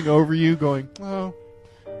passing over you, going, "Oh,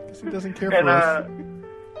 I guess he doesn't care for us."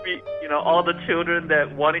 all the children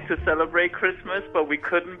that wanted to celebrate Christmas, but we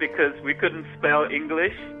couldn't because we couldn't spell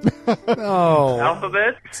English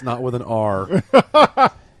alphabet. It's not with an R.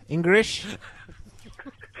 English.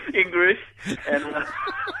 And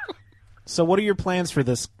so, what are your plans for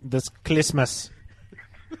this Christmas?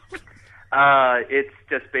 it's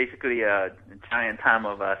just basically a giant time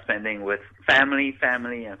of spending with family,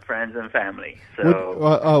 and friends and family.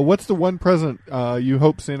 So, what's the one present you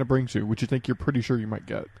hope Santa brings you, which you think you're pretty sure you might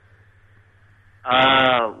get?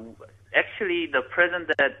 Actually, the present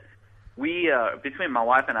that we, between my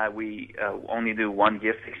wife and I, we only do one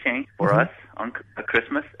gift exchange for us on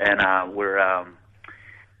Christmas, and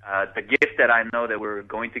the gift that I know that we're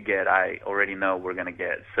going to get, I already know we're going to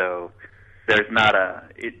get. So there's not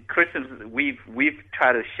Christmas. We've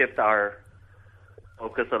tried to shift our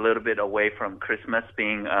focus a little bit away from Christmas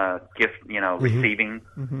being a gift, receiving.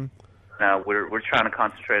 Mm-hmm. We're trying to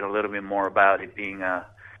concentrate a little bit more about it being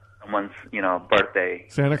someone's, birthday.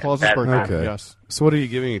 Santa Claus's birthday. Okay. Yes. So what are you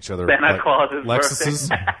giving each other? Santa Claus's Lexuses?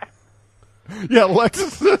 birthday. Yeah,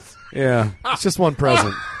 Lexuses. Yeah, it's just one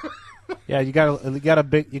present. Yeah, you got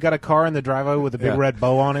a car in the driveway with a big red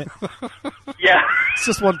bow on it. Yeah, it's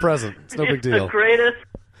just one present. It's no big deal. The greatest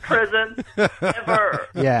present ever.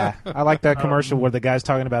 Yeah, I like that commercial where the guy's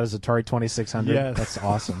talking about his Atari 2600. Yes. That's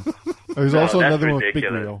awesome. There's also that's another one with Big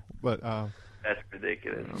ridiculous. Wheel, but that's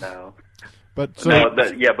ridiculous. No, but so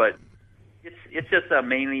but it's just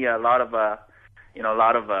mainly a lot of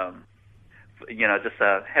just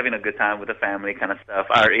having a good time with the family kind of stuff.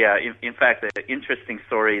 In fact, the interesting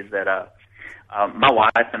story is that my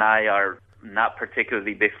wife and I are not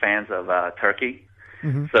particularly big fans of turkey.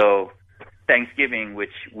 Mm-hmm. So Thanksgiving,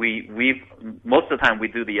 which we most of the time we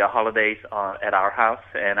do the holidays at our house,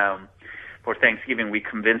 and for Thanksgiving we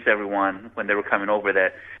convinced everyone when they were coming over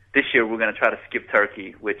that this year we're going to try to skip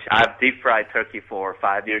turkey, which I've deep fried turkey for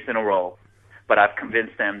 5 years in a row. But I've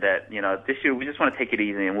convinced them that, this year we just want to take it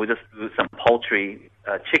easy and we'll just do some poultry,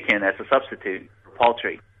 chicken as a substitute for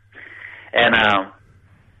poultry. And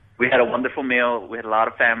we had a wonderful meal. We had a lot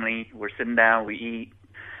of family. We're sitting down, we eat.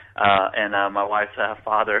 And my wife's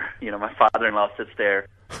father, my father-in-law sits there.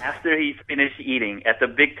 After he's finished eating at the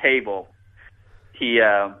big table, he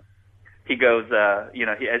goes,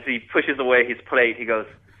 as he pushes away his plate, he goes,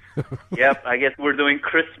 "Yep, I guess we're doing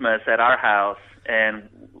Christmas at our house." And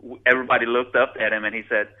everybody looked up at him, and he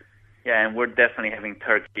said, "Yeah, and we're definitely having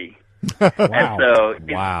turkey." Wow. And so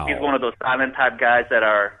Wow. he's one of those silent type guys that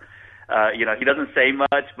are, he doesn't say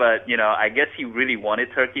much, but, I guess he really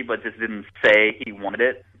wanted turkey, but just didn't say he wanted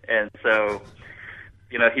it. And so,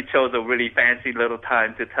 he chose a really fancy little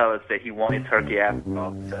time to tell us that he wanted turkey after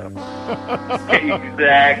all. So.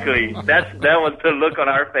 Exactly. That was the look on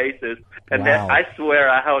our faces. And Wow. then I swear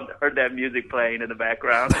I heard that music playing in the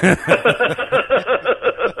background.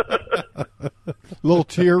 little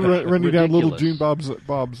tear running down little June Bob's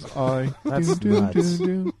eye. That's nuts.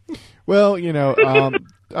 Well, you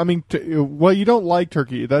don't like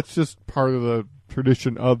turkey. That's just part of the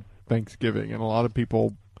tradition of Thanksgiving, and a lot of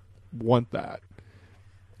people want that.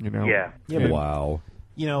 Yeah. Yeah, Wow.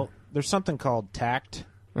 There's something called tact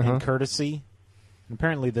and courtesy. And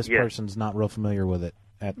apparently this person's not real familiar with it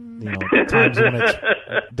at times when it's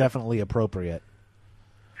definitely appropriate.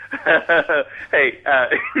 Hey,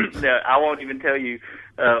 no, I won't even tell you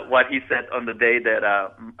what he said on the day that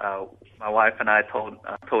my wife and I told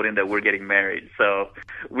him that we're getting married. So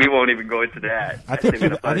we won't even go into that. I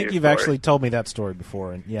think you've actually told me that story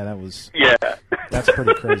before, and that's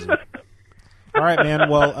pretty crazy. All right, man.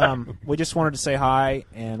 Well, we just wanted to say hi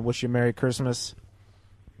and wish you a Merry Christmas,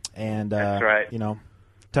 and that's right.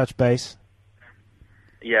 Touch base.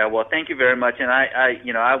 Yeah, well, thank you very much, and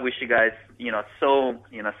I wish you guys, so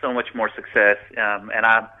much more success. And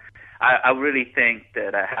I really think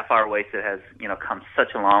that Half Hour Wasted has, come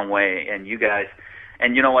such a long way. And you guys,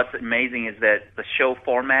 and what's amazing is that the show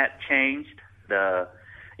format changed, the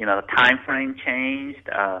time frame changed.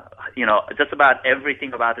 Just about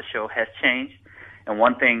everything about the show has changed. And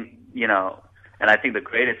one thing, and I think the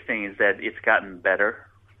greatest thing is that it's gotten better,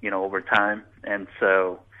 over time. And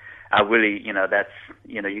so I really, that's,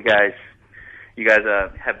 you guys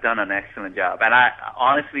have done an excellent job. And I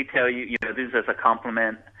honestly tell you, this is as a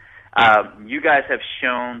compliment. You guys have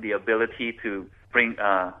shown the ability to bring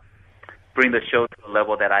the show to a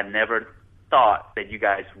level that I never thought that you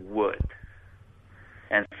guys would.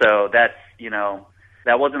 And so that's,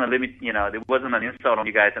 that wasn't a limit, it wasn't an insult on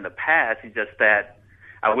you guys in the past. It's just that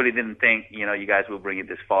I really didn't think, you guys would bring it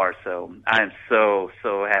this far. So I am so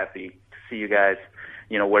happy to see you guys,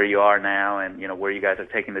 where you are now and, where you guys are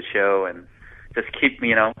taking the show, and just keep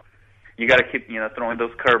you got to keep throwing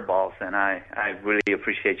those curveballs, and I really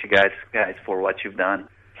appreciate you guys for what you've done.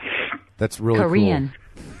 That's really Korean.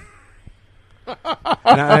 cool.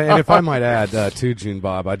 And if I might add, too, June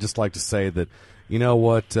Bob, I'd just like to say that, you know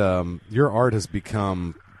what, your art has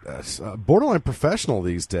become borderline professional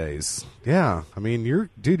these days. Yeah, I mean, you're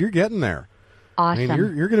getting there. Awesome. I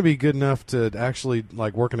mean, you're going to be good enough to actually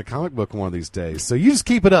like work in a comic book one of these days. So you just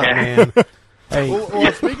keep it up, man. Hey.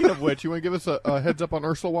 Well, speaking of which, you want to give us a heads up on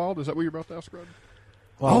Ursula Wilde? Is that what you're about to ask, Red?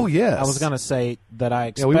 Well, yes. I was going to say that I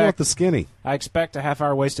expect. Yeah, we want the skinny. I expect a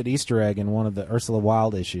half-hour wasted Easter egg in one of the Ursula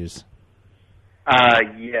Wilde issues.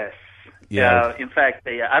 Yes. Yeah. In fact,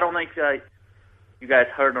 I don't know if you guys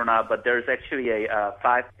heard or not, but there's actually a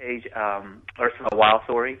 5-page Ursula Wilde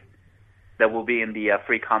story that will be in the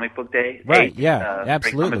Free Comic Book Day. Right. Absolutely.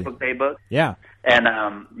 Free Comic Book Day book. Yeah. And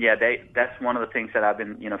that's one of the things that I've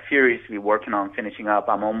been furiously working on finishing up.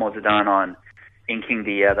 I'm almost done on inking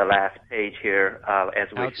the last page here as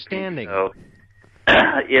we Outstanding. speak. So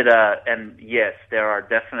and yes, there are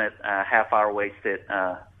definite half-hour wasted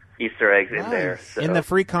Easter eggs in there. So. In the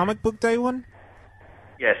Free Comic Book Day one?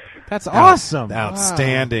 Yes. That's awesome.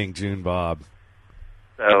 Outstanding, June Bob.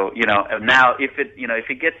 So now if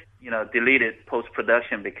it gets deleted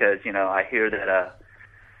post-production because I hear that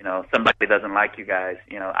somebody doesn't like you guys,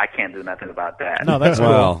 I can't do nothing about that. No, that's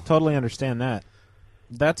cool. Totally understand that.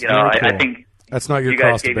 That's very cool. I think that's not your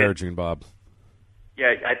cross to bear, June Bob.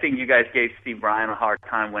 Yeah, I think you guys gave Steve Bryan a hard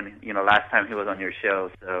time when last time he was on your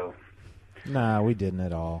show. So. Nah, we didn't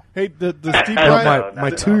at all. Hey, the Steve Bryan.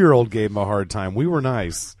 My 2-year-old gave him a hard time. We were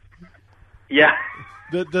nice. Yeah.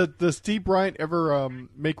 Does Steve Bryant ever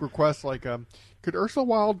make requests like, could Ursula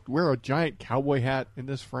Wilde wear a giant cowboy hat in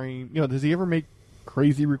this frame? Does he ever make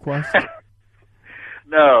crazy requests?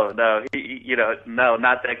 No, no,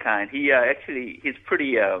 not that kind. He he's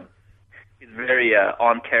pretty, he's very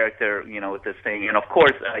on character, with this thing. And of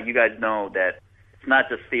course, you guys know that it's not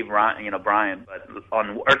just Steve Bryan, but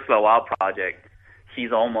on Ursula Wilde project,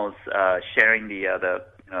 he's almost sharing the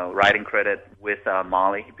writing credit with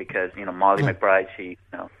Molly because Molly McBride she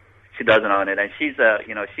doesn't own it, and she's a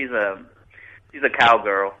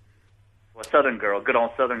cowgirl, a Southern girl, good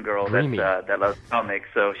old Southern girl that loves comics.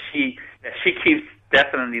 So she keeps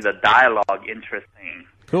definitely the dialogue interesting.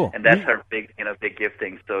 Cool, and that's her big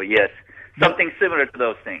gifting. So yes, something similar to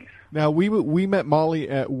those things. Now we met Molly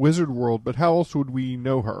at Wizard World, but how else would we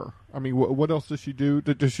know her? I mean, what else does she do?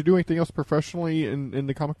 Does she do anything else professionally in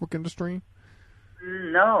the comic book industry?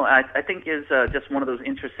 No, I think it's just one of those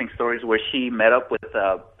interesting stories where she met up with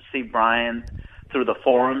Steve Bryan through the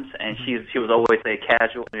forums, and she was always a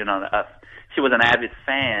casual, she was an avid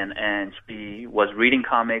fan, and she was reading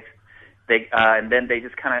comics. And then they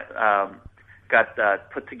just kind of got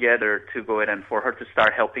put together to go ahead and for her to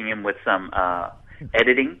start helping him with some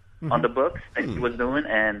editing on the books that he was doing,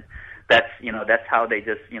 and that's how they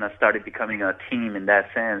just started becoming a team in that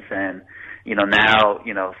sense. And now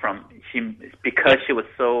because she was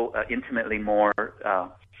so intimately more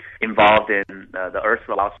involved in the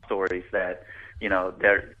Ursula Wilde stories that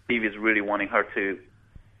Steve is really wanting her to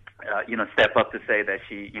step up to say that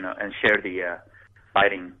she and share the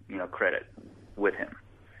fighting credit with him.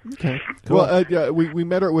 Okay. Cool. Well, yeah, we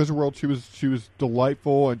met her at Wizard World. She was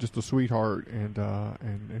delightful and just a sweetheart and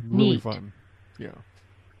really fun. Yeah.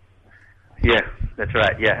 Yeah, that's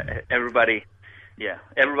right. Yeah, everybody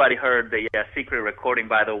heard the secret recording.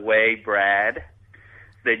 By the way, Brad,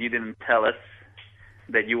 that you didn't tell us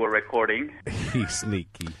that you were recording. He's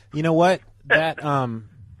sneaky. You know what?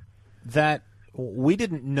 That we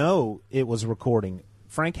didn't know it was recording.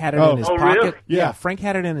 Frank had it in his pocket. Really? Yeah, Frank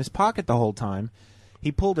had it in his pocket the whole time.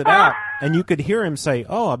 He pulled it out, and you could hear him say,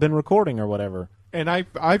 "Oh, I've been recording," or whatever. And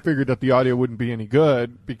I figured that the audio wouldn't be any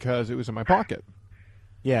good because it was in my pocket.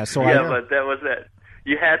 Yeah, so but that was it.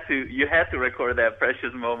 You had to record that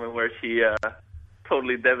precious moment where she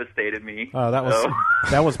totally devastated me. Oh,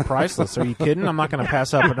 that was priceless. Are you kidding? I'm not going to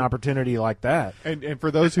pass up an opportunity like that. And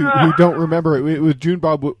for those who don't remember, it was June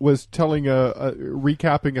Bob was telling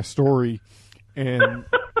recapping a story, and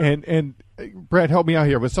Brad, help me out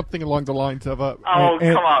here. It was something along the lines of come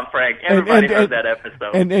on, Frank. Everybody heard that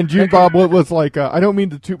episode. And June Bob was like, I don't mean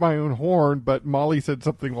to toot my own horn, but Molly said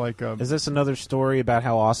something like, "Is this another story about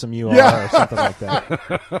how awesome you are?" or something like that.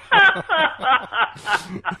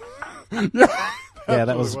 Yeah,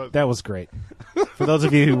 that was great. For those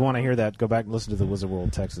of you who want to hear that, go back and listen to the Wizard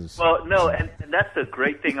World Texas. Well, no, and that's the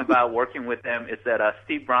great thing about working with them is that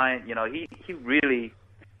Steve Bryan,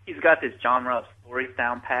 he's got this genre of stories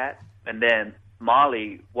down pat. And then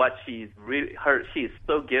Molly, she's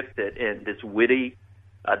so gifted in this witty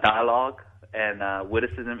dialogue and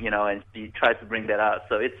witticism, and she tries to bring that out.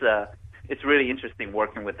 So it's it's really interesting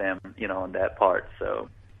working with them, on that part. So,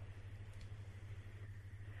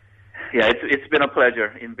 yeah, it's been a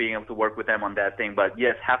pleasure in being able to work with them on that thing. But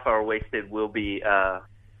yes, Half Hour Wasted will be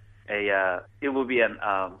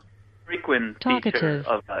frequent feature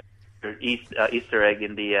of Easter egg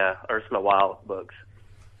in the Ursula Wilde books.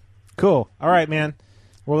 Cool. All right, man.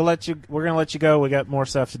 We're gonna let you go. We got more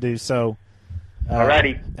stuff to do. So,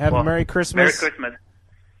 alrighty. Have a Merry Christmas. Merry Christmas.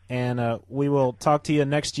 And we will talk to you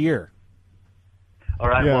next year. All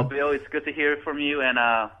right. Yeah. Well, Bill, it's good to hear from you. And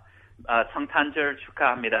성탄절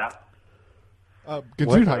축하합니다.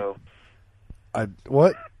 Gesundheit.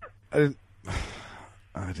 What? I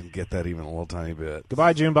didn't get that even a little tiny bit.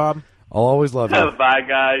 Goodbye, June Bob. I'll always love you. Bye,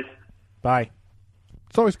 guys. Bye.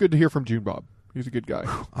 It's always good to hear from June Bob. He's a good guy.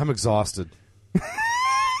 I'm exhausted.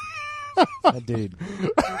 That dude.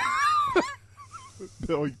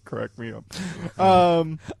 Bill, you crack me up.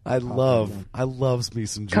 I loves me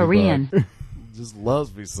some June Korean. Bob. Just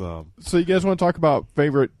loves me some. So you guys want to talk about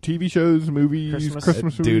favorite TV shows, movies,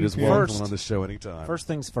 Christmas movies? Dude is welcome on the show anytime. First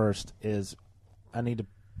things first is I need to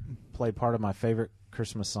play part of my favorite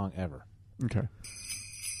Christmas song ever. Okay.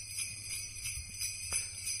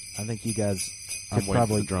 I think you guys I'm could waiting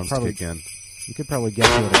for the drums to kick in. You could probably guess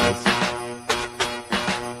what it is.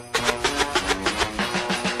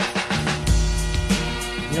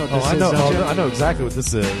 You know what this is, don't you? I know exactly what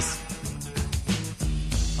this is.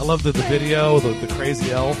 I love the video, the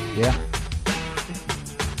crazy elf. Yeah.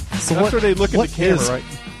 So that's where they look at the camera, right?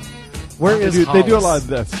 Where is Hollis? They do a lot of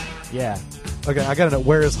this. Yeah. Okay, I gotta know,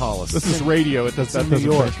 where is Hollis? This is radio. It does in New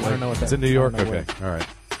York. I don't know what that It's in New York? I don't know Okay, all right.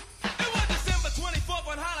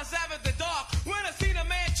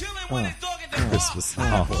 Christmas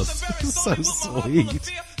Hollis. So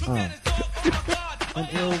sweet. An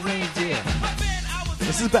ill reindeer.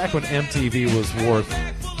 This is back when MTV was worth.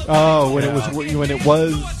 Oh, it's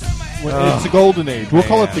the golden age. We'll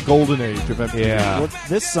call it the golden age of MTV. Yeah. Well,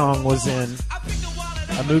 this song was in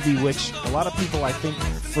a movie which a lot of people, I think,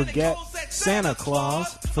 forget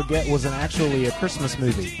was actually a Christmas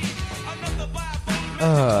movie.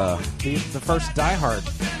 The first Die Hard.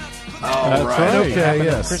 Oh, right. Okay,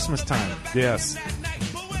 yes. Christmas time. Yes.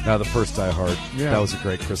 Now the first Die Hard. Yeah. That was a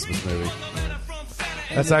great Christmas movie.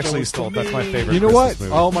 That's actually still that's my favorite. You know Christmas what?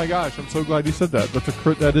 movie. Oh my gosh! I'm so glad you said that.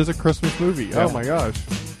 That is a Christmas movie. Yeah. Oh my gosh!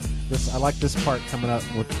 I like this part coming up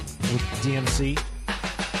with DMC.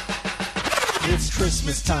 It's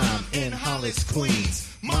Christmas time in Hollis, Queens.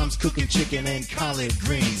 Mom's cooking chicken and collard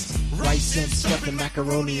greens, rice and stuffing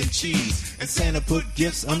macaroni and cheese, and Santa put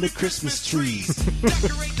gifts under Christmas trees.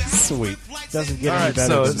 Sweet. Doesn't get All any right,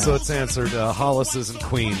 better than so that. it's answered Hollis is in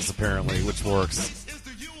Queens, apparently, which works.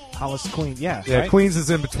 Hollis, Queens, yeah. Yeah, right? Queens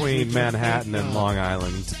is in between Manhattan and Long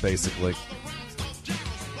Island, basically.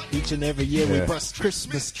 Each and every year we bust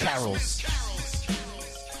Christmas carols.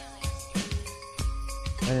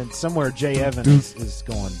 And somewhere Jay Evans is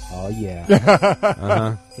going, oh yeah.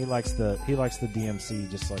 Uh-huh. He likes the DMC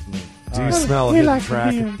just like me. Do you smell a hidden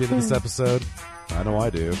track at the end of this episode? I know I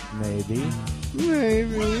do. Maybe.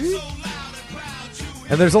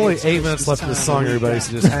 And there's only 8 minutes left of this song, everybody,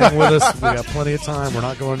 so just hang with us. We got plenty of time. We're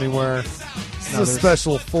not going anywhere. This is a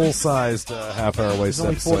special, full-sized half-hour waste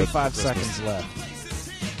There's only episode. 45 seconds left.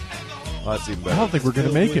 Well, that's even better. I don't think we're going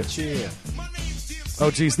to make it. Oh,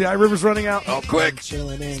 geez, the iRiver's running out. Oh, quick!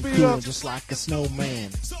 Chilling and Speed cool, up. just like a snowman.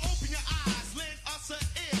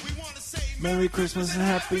 Merry Christmas and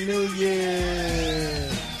Happy New Year.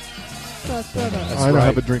 That's I right. don't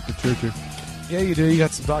have a drink to cheer to. Yeah, you do. You got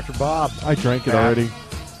some Dr. Bob. I drank it already.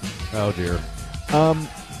 Oh, dear.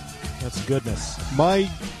 That's goodness.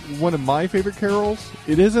 One of my favorite carols.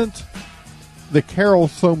 It isn't the carol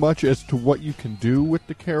so much as to what you can do with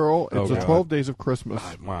the carol. It's Oh, the God. 12 Days of Christmas.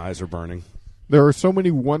 My eyes are burning. There are so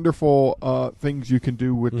many wonderful things you can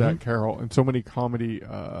do with that carol, and so many comedy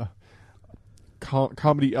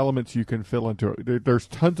comedy elements you can fill into it. There's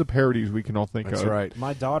tons of parodies we can all think of. That's right.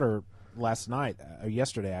 My daughter last night,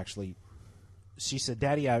 yesterday actually, she said,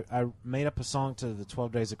 Daddy, I made up a song to the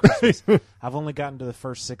 12 Days of Christmas. I've only gotten to the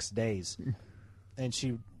first 6 days. And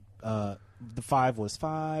she, the 5 was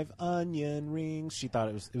 5 onion rings. She thought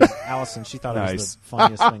it was Allison. She thought it was the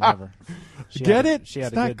funniest thing ever. She Get had it? She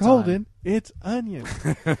had It's a not good golden. time. It's onion.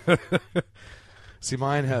 See,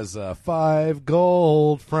 mine has 5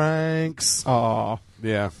 gold francs. Aw.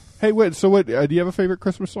 Yeah. Hey, wait. So, what? Do you have a favorite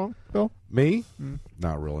Christmas song, Bill? Me?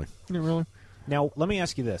 Not really. Not really. Now, let me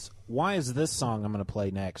ask you this. Why is this song I'm going to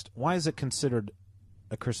play next, why is it considered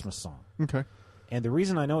a Christmas song? Okay. And the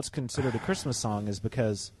reason I know it's considered a Christmas song is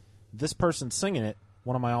because this person singing it,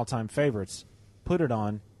 one of my all-time favorites, put it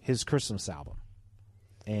on his Christmas album.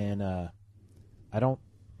 And I don't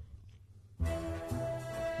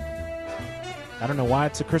I don't know why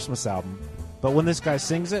it's a Christmas album, but when this guy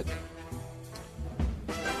sings it,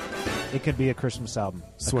 it could be a Christmas album.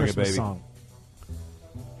 Swing a it, Christmas baby. song.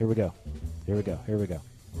 Here we go. Here we go. Here we go.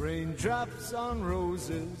 Raindrops on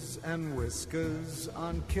roses and whiskers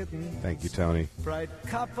on kittens. Thank you, Tony. Bright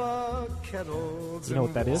copper kettles. You know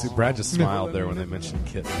what that is? See, Brad just smiled there when they mentioned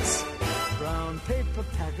kittens. Brown paper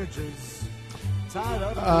packages tied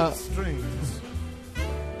up with strings.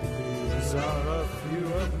 These are a few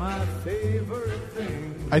of my favorite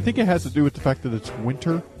things. I think it has to do with the fact that it's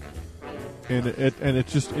winter, and it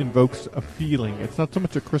just invokes a feeling. It's not so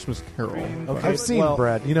much a Christmas carol. Okay, I've seen well,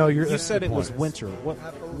 Brad. You know, you said that's a it good was point. winter.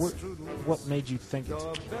 What made you think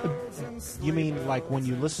it? You mean like when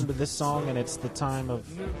you listen to this song and it's the time of,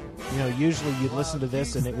 usually you'd listen to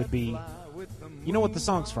this and it would be, you know what the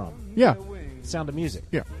song's from? Yeah. Sound of Music.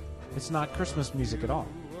 Yeah. It's not Christmas music at all.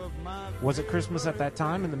 Was it Christmas at that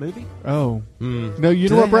time in the movie? Oh. No, you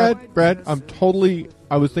know what, Brad? Brad,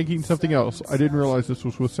 I was thinking something else. I didn't realize this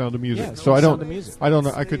was with Sound of Music. Yeah, it's so with I don't Sound of Music. I don't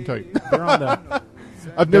know. I couldn't tell you. They're on the.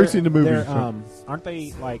 I've never seen the movie. They're, so. Aren't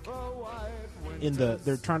they like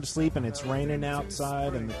they're trying to sleep and it's raining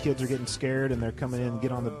outside and the kids are getting scared and they're coming in and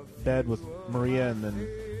get on the bed with Maria and then,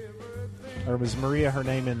 or was Maria her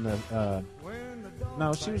name in the?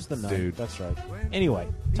 No, she was the nun. Dude. That's right. Anyway,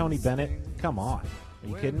 Tony Bennett, come on, are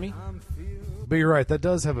you kidding me? But you're right. That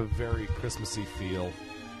does have a very Christmassy feel.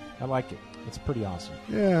 I like it. It's pretty awesome.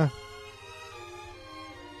 Yeah.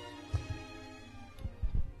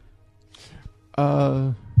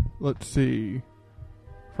 Let's see.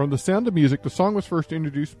 From The Sound of Music, the song was first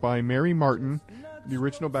introduced by Mary Martin. The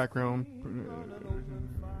original background.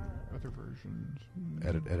 Other versions.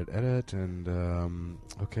 Edit, and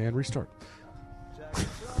okay, and restart.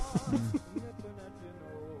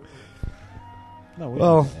 No,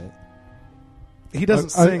 Well, he doesn't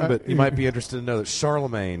sing, I- but you might be interested to know that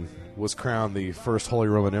Charlemagne was crowned the first Holy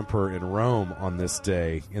Roman Emperor in Rome on this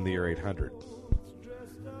day in the year 800.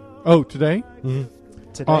 Oh, today?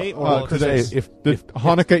 Today or today? Christmas? If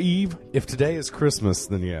Hanukkah Eve? If today is Christmas,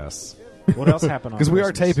 then yes. What else happened on Because we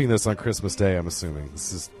are Christmas? taping this on Christmas Day, I'm assuming.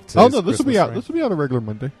 Oh no, this will be Christmas, out. right? This will be out a regular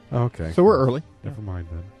Monday. Oh, okay. So we're early. Never mind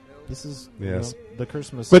then. This is Yes. the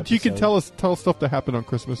Christmas. But you can episode. tell us stuff that happened on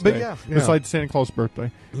Christmas But Day. yeah. Besides Santa Claus'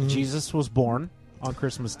 birthday. Jesus was born on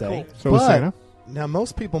Christmas Day. So was Santa. Now,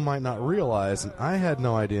 most people might not realize, and I had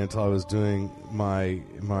no idea until I was doing my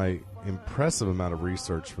impressive amount of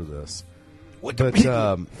research for this.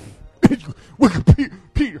 Wikipedia.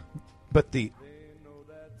 But the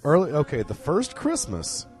first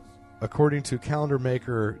Christmas, according to calendar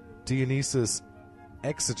maker Dionysius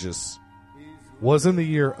Exiguus, was in the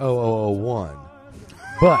year 0001.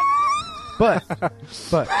 But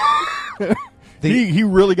he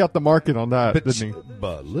really got the market on that, But, didn't he?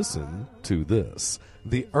 but listen to this.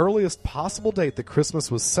 The earliest possible date that Christmas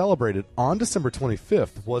was celebrated on December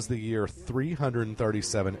 25th was the year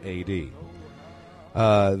 337 A.D.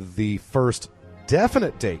 The first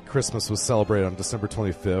definite date Christmas was celebrated on December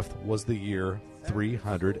 25th was the year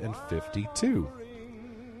 352,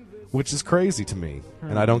 which is crazy to me,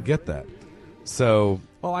 and I don't get that. So,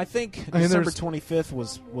 Well, I think I mean, December there's- 25th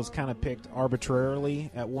was kind of picked arbitrarily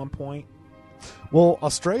at one point. well,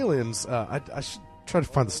 Australians, I should try to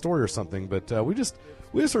find the story or something, but we just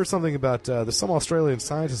heard something about there's some Australian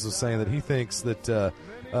scientist was saying that he thinks that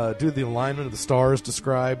due to the alignment of the stars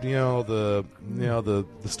described, the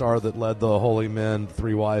star that led the holy men, the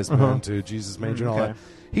three wise men to Jesus' manger and all Okay. that,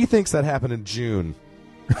 he thinks that happened in June.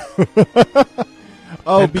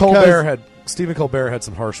 Oh, and because Stephen Colbert had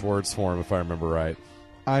some harsh words for him, if I remember right.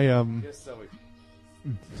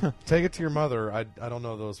 Take it to your mother. I don't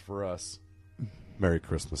know those for us. Merry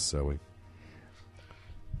Christmas, Zoe.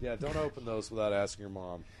 Yeah, don't open those without asking your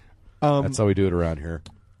mom. That's how we do it around here.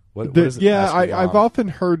 What is it? Yeah, Ask your I've mom. often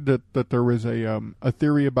heard that there was a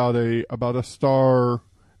theory about a star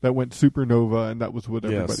that went supernova, and that was what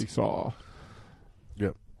Yes. everybody saw.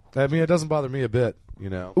 Yep. I mean, it doesn't bother me a bit.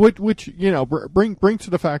 Which brings to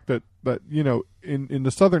the fact that in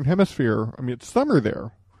the southern hemisphere, I mean, it's summer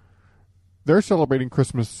there. They're celebrating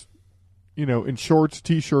Christmas, in shorts,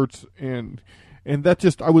 t-shirts, and that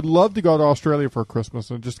just I would love to go to Australia for Christmas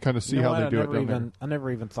and just kind of see You know how what? they do it never down even, there. I never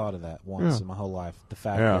even thought of that once Yeah. in my whole life. The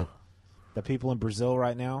fact Yeah. that the people in Brazil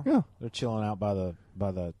right now, Yeah. they're chilling out by the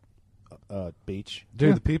beach. Dude,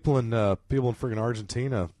 Yeah. the people in friggin'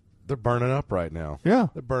 Argentina, they're burning up right now. Yeah.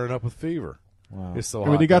 They're burning up with fever. Wow. It's so I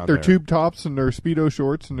mean, hot they got down their there. tube tops and their Speedo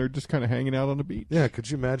shorts, and they're just kind of hanging out on the beach. Yeah, could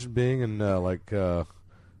you imagine being in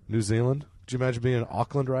New Zealand? Could you imagine being in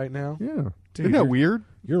Auckland right now? Yeah. Dude, Isn't that you're- weird?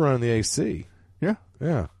 You're running the AC. Yeah.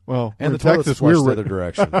 Yeah. Well, and in the toilets Texas, flush we're the other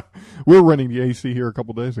direction, we're running the AC here a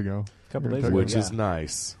couple days ago. which is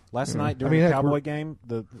nice. Last night during the Cowboy game,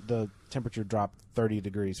 the temperature dropped 30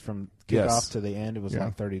 degrees from kickoff to the end. It was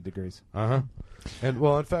like 30 degrees. And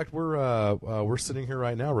well, in fact, we're sitting here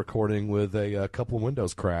right now recording with a couple of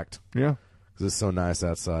windows cracked. Yeah, because it's so nice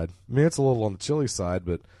outside. I mean, it's a little on the chilly side,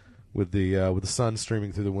 but with the sun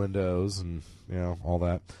streaming through the windows and all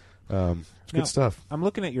that, it's good stuff. I'm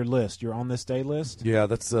looking at your list. Your on this day list. Yeah,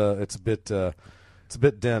 that's it's a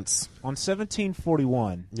bit dense. On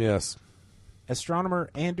 1741. Yes. Astronomer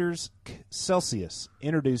Anders Celsius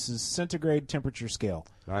introduces centigrade temperature scale.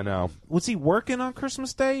 I know. Was he working on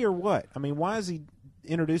Christmas Day or what? I mean, why is he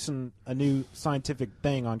introducing a new scientific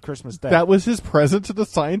thing on Christmas Day? That was his present to the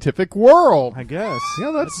scientific world. I guess.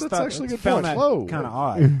 Yeah, that's actually a good point. Kind of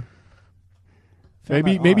odd.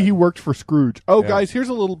 Maybe he worked for Scrooge. Oh, Yeah. guys, here's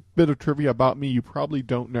a little bit of trivia about me you probably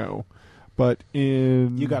don't know. But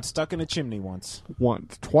You got stuck in a chimney once.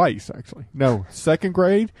 Twice, actually. No, second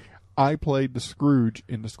grade, I played the Scrooge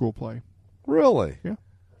in the school play. Really? Yeah.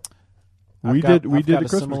 I've We got did a a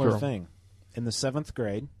Christmas similar Carol. thing. In the 7th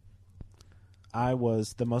grade, I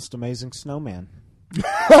was the most amazing snowman.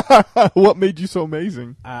 What made you so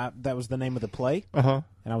amazing? That was the name of the play. Uh-huh.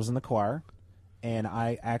 And I was in the choir, and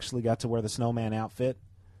I actually got to wear the snowman outfit.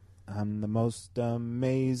 I'm the most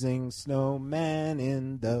amazing snowman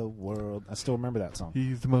in the world. I still remember that song.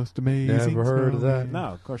 He's the most amazing. Never heard of that. No,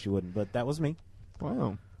 of course you wouldn't, but that was me.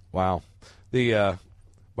 Wow. The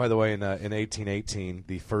by the way, in 1818,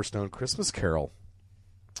 the first known Christmas Carol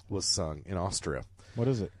was sung in Austria. What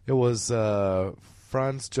is it? It was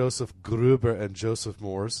Franz Joseph Gruber and Joseph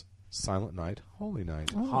Moore's Silent Night, Holy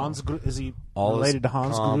Night. Is he All related to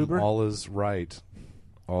Hans calm, Gruber? All is right.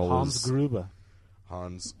 Hans Gruber.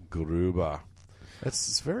 Hans Gruber.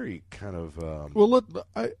 It's very kind of. Well,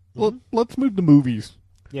 let's move to movies.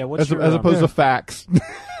 Yeah, what's as opposed to facts.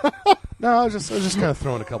 No, I was just kind of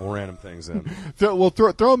throwing a couple random things in. So, well,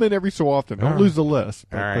 throw them in every so often. Don't All lose the list.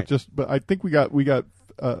 All But, right. but I think we got.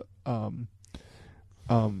 I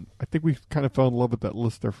think we kind of fell in love with that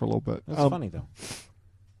list there for a little bit. That's funny though.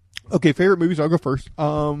 Okay, favorite movies. I'll go first.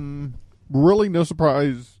 Really, no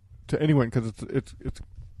surprise to anyone because it's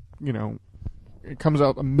it comes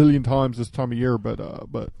out a million times this time of year. But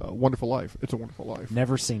Wonderful Life. It's a Wonderful Life.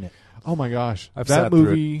 Never seen it. Oh my gosh, I've that sat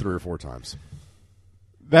movie through it 3 or 4 times.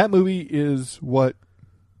 That movie is what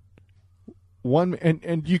one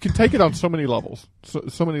and you can take it on so many levels,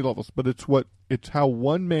 so many levels. But it's how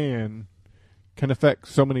one man can affect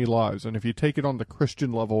so many lives. And if you take it on the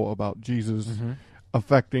Christian level about Jesus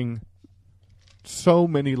affecting so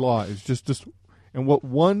many lives, just and what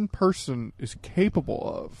one person is capable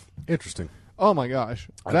of. Interesting. Oh my gosh,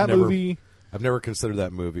 movie! I've never considered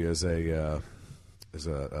that movie as a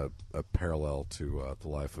parallel to the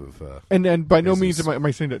life of. And by no Jesus. means am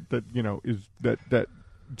I saying that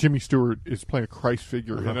Jimmy Stewart is playing a Christ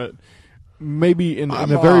figure in it. Maybe in a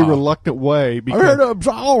very reluctant way. I'm here to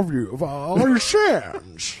absolve you of all your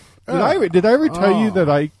sins. Did I ever tell you that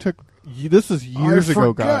I took? This is years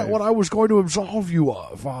ago, guys. What I was going to absolve you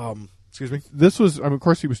of. Excuse me. This was. I mean, of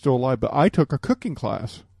course, he was still alive, but I took a cooking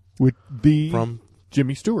class with from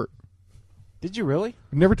Jimmy Stewart. Did you really?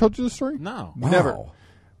 Never told you the story? No, never.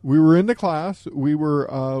 We were in the class. We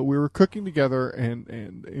were cooking together, and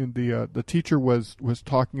the teacher was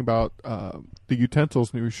talking about the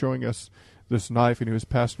utensils, and he was showing us this knife, and he was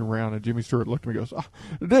passing around, and Jimmy Stewart looked at me and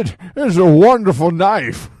goes, "This is a wonderful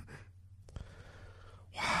knife."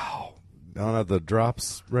 Wow! Don't have the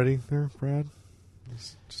drops ready there, Brad.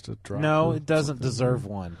 Just a drop. No, it doesn't deserve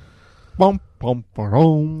one. Bum bum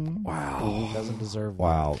ba-dum. Wow, it doesn't deserve one.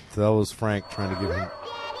 Wow, that was Frank trying to give him.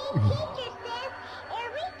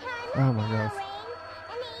 Oh my gosh!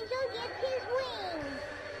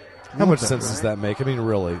 How much sense does that make? I mean,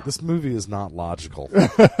 really, this movie is not logical.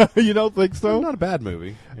 You don't think so? Not a bad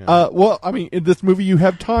movie. Yeah. Well, I mean, in this movie, you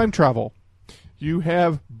have time travel. You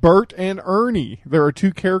have Bert and Ernie. There are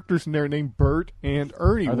 2 characters in there named Bert and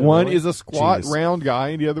Ernie. One really? is a squat, Jeez. round guy,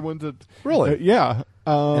 and the other one's a Really? yeah.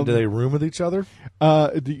 And do they room with each other?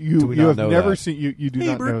 You we you not have know never that? seen you do Hey,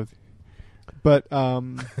 not Bert. know. But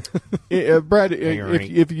Brad, Ernie.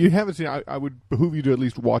 if you haven't seen it, I would behoove you to at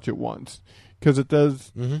least watch it once because it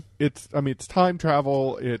does. Mm-hmm. It's time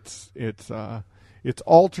travel. It's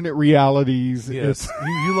alternate realities. Yes,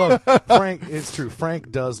 you love Frank. It's true.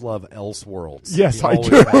 Frank does love Elseworlds. Yes, He I always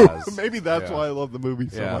do. has. Maybe that's Yeah. why I love the movie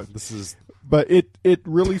so Yeah, much. this is. But it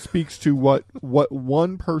really speaks to what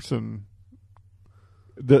one person,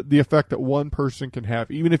 the effect that one person can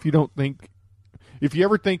have. Even if you don't think, if you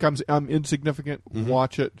ever think I'm insignificant,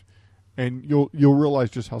 watch it. and you'll realize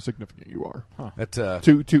just how significant you are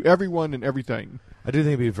to everyone and everything. I do think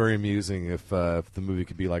it'd be very amusing if the movie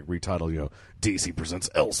could be like retitled, DC presents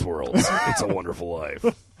Elseworlds. It's a Wonderful Life.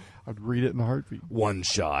 I'd read it in a heartbeat. One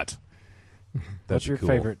shot. What's your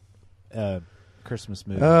favorite Christmas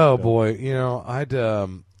movie? Oh boy, I'd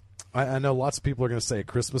I know lots of people are going to say A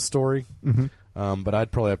Christmas Story, but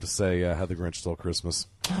I'd probably have to say How the Grinch Stole Christmas.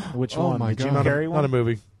 Which one? My the God. Jim Carrey one? Not a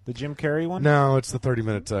movie. The Jim Carrey one? No, it's the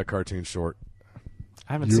 30-minute cartoon short.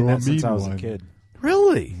 I haven't seen that since I was a kid.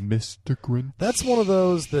 Really? Mr. Grinch. That's one of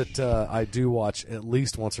those that I do watch at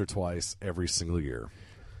least once or twice every single year.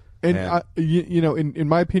 And in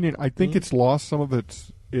my opinion, I think it's lost some of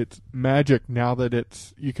its magic now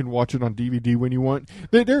that you can watch it on DVD when you want.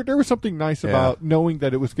 There was something nice about knowing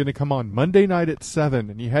that it was going to come on Monday night at 7,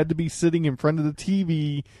 and you had to be sitting in front of the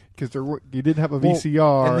TV because you didn't have a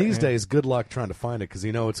VCR. And these days, good luck trying to find it because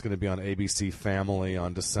it's going to be on ABC Family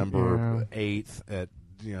on December 8th at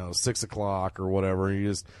 6 o'clock or whatever.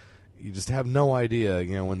 You just have no idea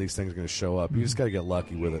when these things are going to show up. You just got to get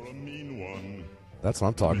lucky with it. That's what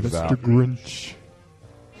I'm talking about. Mr. Grinch.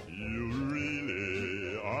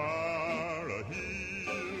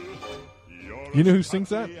 You know who sings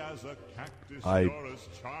that? I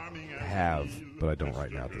have, but I don't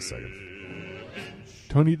right now at this second.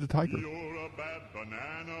 Tony the Tiger.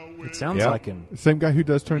 It sounds like him. Same guy who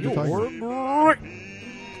does Tony the Tiger.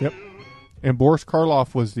 Yep. And Boris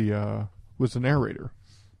Karloff was the narrator.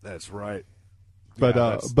 That's right.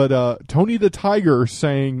 But Tony the Tiger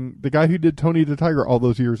sang, the guy who did Tony the Tiger all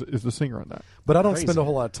those years is the singer on that. But I don't spend a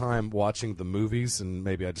whole lot of time watching the movies, and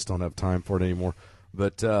maybe I just don't have time for it anymore.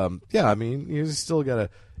 But you still gotta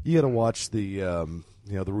watch the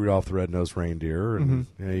the Rudolph the Red-Nosed Reindeer, and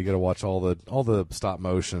you gotta watch all the stop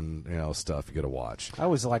motion stuff. You gotta watch. I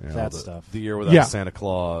always liked that stuff. The Year Without Santa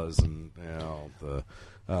Claus, and the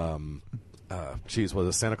was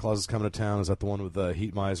it Santa Claus is Coming to Town? Is that the one with the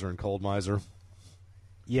Heat Miser and Cold Miser?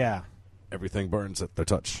 Yeah. Everything burns at their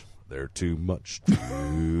touch. They're too much.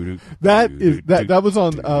 That was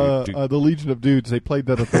on the Legion of Dudes. They played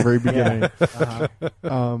that at the very beginning.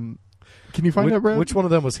 Can you find that, Brad? Which one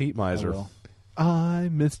of them was Heat Miser?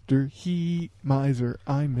 I'm Mr. Heat Miser.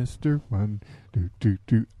 I'm Mr. 1.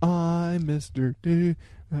 I'm Mr.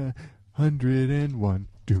 101.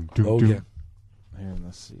 Yeah. And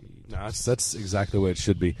let's see. No, that's exactly the way it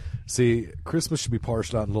should be. See, Christmas should be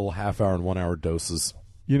parsed out in little half-hour and 1-hour doses.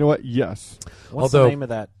 You know what? Yes. What's the name of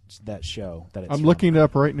that show? I'm looking it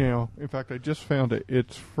up right now. In fact, I just found it.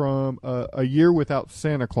 It's from A Year Without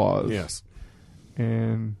Santa Claus. Yes.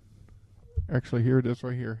 And actually, here it is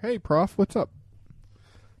right here. Hey, Prof, what's up?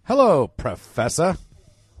 Hello, Professor.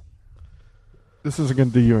 This isn't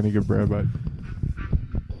going to do you any good, Brad, but...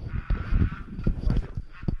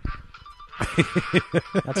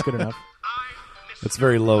 That's good enough. It's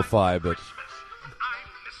very lo-fi, but...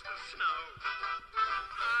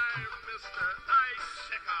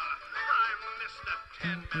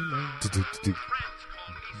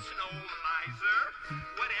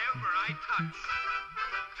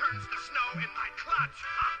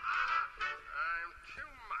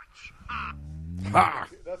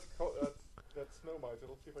 That's Snow Miser.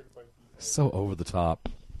 Let's see if I can find it. So over the top.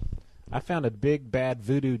 I found a Big Bad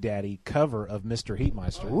Voodoo Daddy cover of Mr.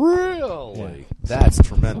 Heatmeister. Really? Yeah. That's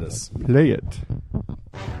tremendous. Play it.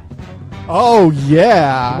 Oh,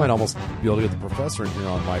 yeah. You might almost be able to get the professor in here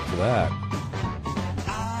on mic for that.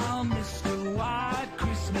 I'm Mr. White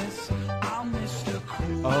Christmas. I'm Mr.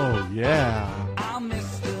 Cool. Oh, yeah. I'm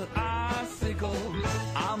Mr. Icicle.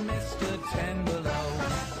 I'm Mr. Tenderloin.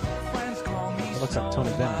 Friends call me It looks like Tony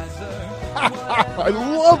Bennett. I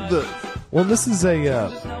love this. Well, this is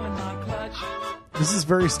this is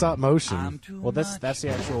very stop motion. Well, that's the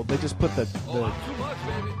actual. They just put the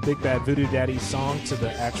Big Bad Voodoo Daddy song to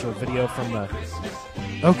the actual video from the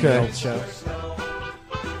old show.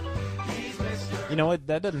 You know what?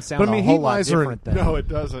 That doesn't sound a whole lot different. Then. No, it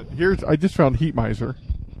doesn't. I just found Heat Miser.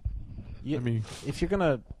 If you're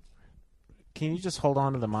gonna, can you just hold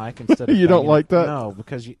on to the mic instead of you don't like that? No,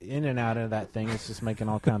 because you in and out of that thing, it's just making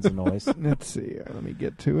all kinds of noise. Let's see. Let me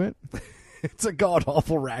get to it. It's a god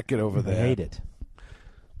awful racket over I there. hate it.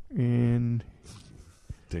 And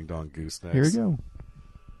Ding Dong Goose next. here we go.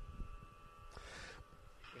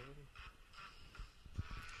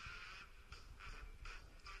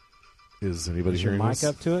 Is anybody Is your hearing mic this?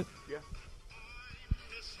 up to it? Yeah.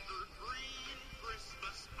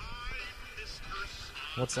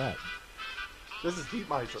 What's that? This is Heat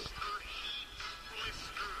Miser.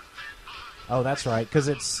 Oh, that's right. Because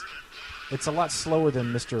it's a lot slower than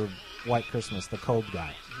Mr. White Christmas, the cold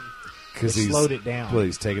guy. Because he slowed it down. Well,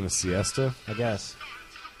 he's taking a siesta. I guess.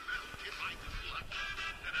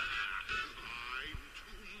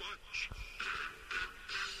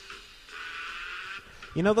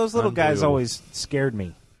 You know, those little guys always scared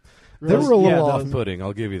me. They were a little off-putting,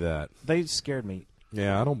 I'll give you that. They scared me.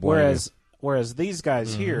 Yeah, I don't blame you. Whereas these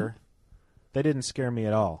guys here, they didn't scare me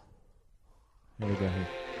at all. Here we go here.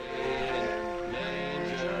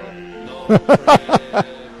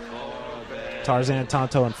 Tarzan,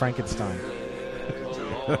 Tonto, and Frankenstein.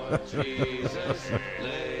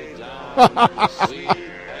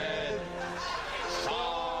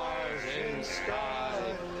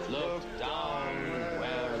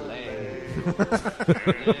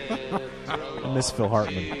 I miss Phil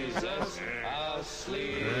Hartman.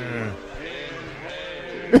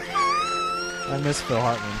 I miss Phil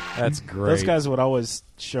Hartman. That's great. Those guys would always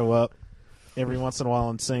show up every once in a while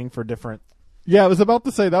and sing for different... Yeah, I was about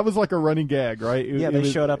to say, that was like a running gag, right? They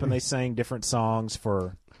showed up and they sang different songs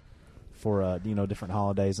for different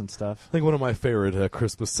holidays and stuff. I think one of my favorite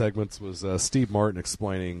Christmas segments was Steve Martin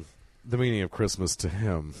explaining the meaning of Christmas to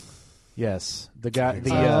him. Yes, the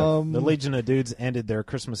Legion of Dudes ended their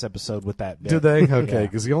Christmas episode with that bit. Did they? Okay,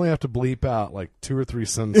 because you only have to bleep out like 2 or 3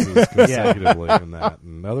 sentences consecutively in that,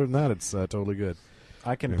 and other than that, it's totally good.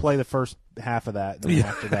 I can play the first half of that, and then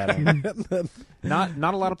after that,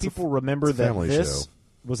 not a lot of people remember that this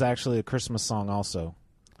was actually a Christmas song. Also,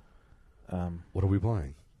 what are we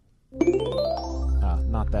playing?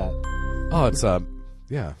 Not that. Oh, it's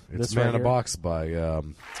it's Man right in a here? Box by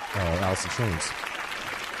Alice in Chains.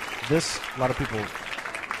 This, a lot of people...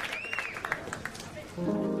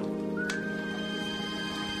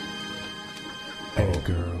 Hey,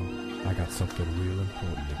 girl, I got something real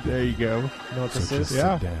important to do. There you go. You know what this is? Sit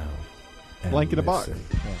Yeah. down and Blank in a box. listen.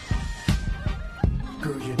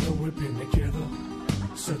 Girl, you know we've been together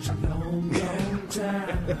such a long, long time.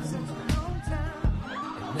 And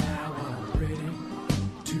now I'm ready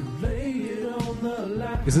to lay it on the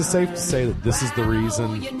line. Is it safe to say that this is the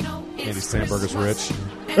reason Andy Samberg is rich?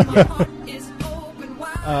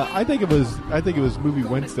 I think it was Movie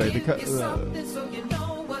Wednesday.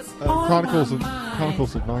 Chronicles of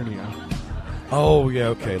Narnia. Oh yeah,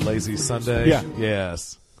 okay. Lazy Sunday. Yeah.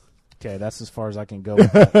 Yes. Okay, that's as far as I can go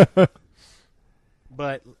with that.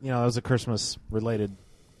 But, it was a Christmas-related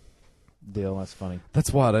deal. That's funny.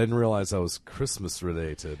 That's what I didn't realize that was Christmas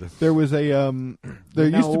related. There was a there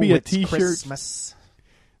used to be a it's T-shirt. Christmas.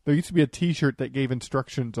 There used to be a T-shirt that gave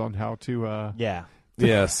instructions on how to. Yeah.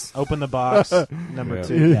 Yes. Open the box. Number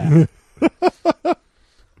 2. Yeah.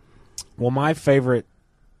 Well, my favorite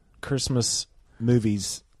Christmas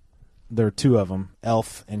movies, there are 2 of them: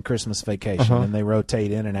 Elf and Christmas Vacation, and they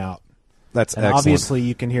rotate in and out. That's and excellent. obviously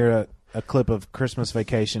you can hear a clip of Christmas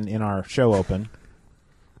Vacation in our show open.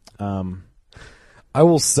 I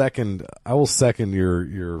will second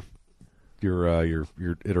your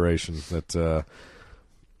iteration that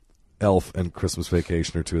Elf and Christmas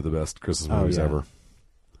Vacation are 2 of the best Christmas movies ever.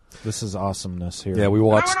 This is awesomeness here. Yeah, we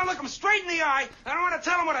watched. I want to look him straight in the eye, and I want to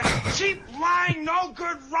tell him what a cheap, lying, no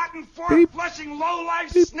good, rotten, fork-flushing,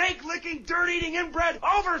 low-life, snake-licking, dirt-eating, inbred,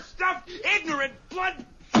 overstuffed, ignorant,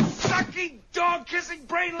 blood-sucking, dog-kissing,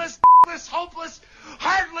 brainless, hopeless,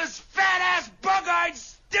 heartless, fat-ass, bug-eyed,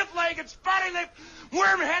 stiff-legged, spotty-lipped,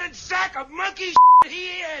 worm-headed sack of monkey he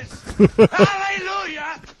is.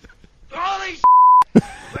 Hallelujah! Holy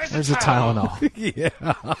There's a Tylenol. Yeah.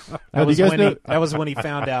 That was when he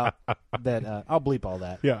found out that I'll bleep all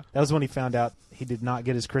that. Yeah. That was when he found out he did not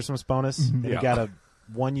get his Christmas bonus, and he got a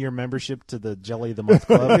 1-year membership to the Jelly of the Month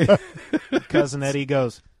Club. Cousin Eddie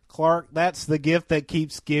goes, Clark, that's the gift that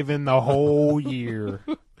keeps giving the whole year.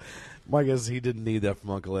 My guess is he didn't need that from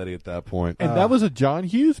Uncle Eddie at that point. And that was a John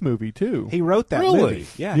Hughes movie too. He wrote that Really? movie.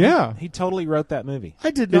 Yeah. Yeah. He totally wrote that movie.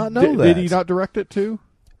 I did not know that. Did he not direct it too?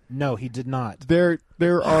 No, he did not. There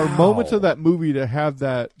are moments of that movie that have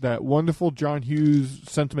that wonderful John Hughes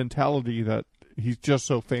sentimentality that he's just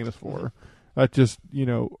so famous for. That just,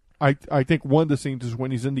 I think one of the scenes is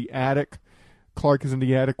when he's in the attic. Clark is in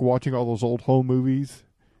the attic watching all those old home movies,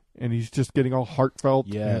 and he's just getting all heartfelt.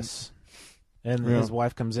 Yes. And his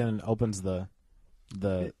wife comes in and opens the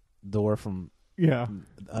door from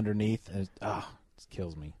underneath, and it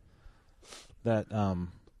kills me. That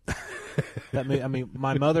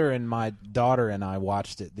my mother and my daughter and I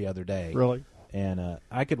watched it the other day. Really? And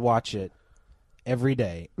I could watch it every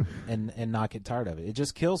day and not get tired of it. It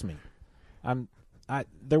just kills me.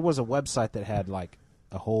 There was a website that had like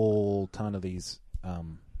a whole ton of these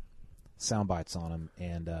sound bites on them,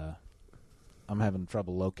 and I'm having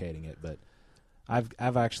trouble locating it. But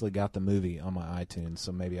I've actually got the movie on my iTunes,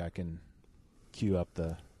 so maybe I can queue up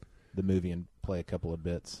the movie and play a couple of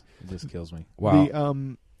bits. It just kills me. Wow.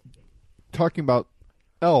 The talking about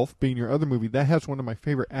Elf being your other movie, that has one of my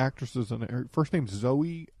favorite actresses in it. Her first name's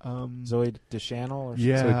Zoe. Zoe Deschanel? Or something?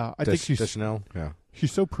 Yeah, I think she's Deschanel. Yeah,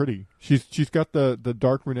 she's so pretty. She's got the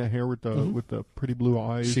dark brunette hair with the pretty blue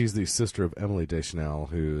eyes. She's the sister of Emily Deschanel,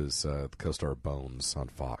 who is the co-star of Bones on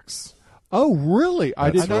Fox. Oh, really? I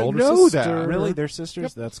That's did her not older know sister. that. Really? They're sisters?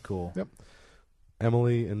 Yep. That's cool. Yep.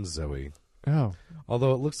 Emily and Zoe. Oh.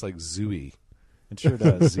 Although it looks like Zooey. It sure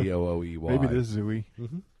does. Zooey. Maybe it is Zoe.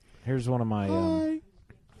 Mm-hmm. Here's one of my... Hi.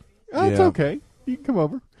 It's okay. You can come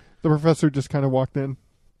over. The professor just kind of walked in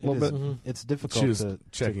a little bit. Mm-hmm. It's difficult She was to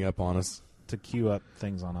checking up on us. To queue up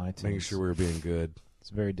things on iTunes. Making sure we were being good.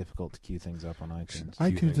 It's very difficult to queue things up on iTunes.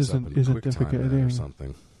 iTunes isn't difficult or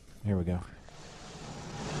something. Here we go.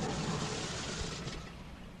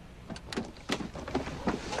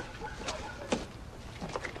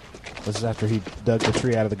 This is after he dug the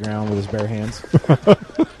tree out of the ground with his bare hands.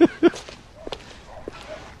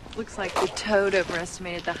 Looks like the toad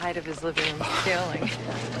overestimated the height of his living room ceiling.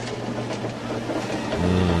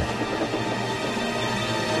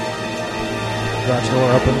 Garage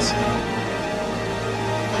door opens.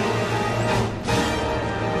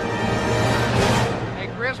 Hey,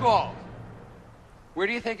 Griswold, where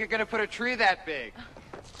do you think you're going to put a tree that big?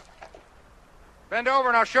 Bend over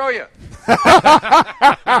and I'll show you.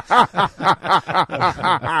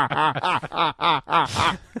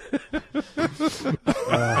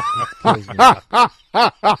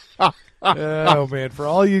 Oh man! For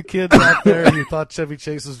all you kids out there who thought Chevy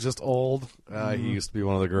Chase was just old, he used to be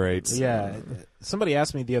one of the greats. Yeah, somebody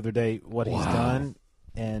asked me the other day what he's done,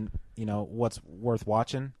 and what's worth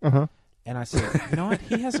watching. Uh-huh. And I said, you know what?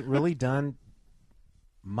 He hasn't really done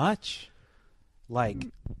much. Like,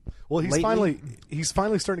 well, he's lately.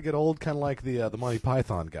 finally starting to get old, kind of like the Monty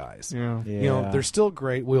Python guys. Yeah. You know, they're still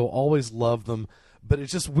great. We'll always love them, but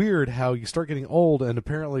it's just weird how you start getting old, and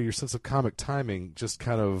apparently your sense of comic timing just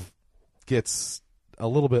kind of gets a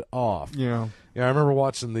little bit off. Yeah. I remember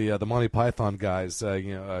watching the Monty Python guys,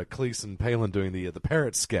 Cleese and Palin doing the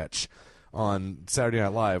Parrot sketch on Saturday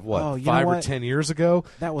Night Live. What, 5 or 10 years ago?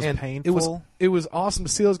 That was and painful. It was awesome to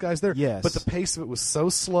see those guys there. Yes, but the pace of it was so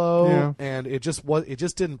slow, Yeah. and it just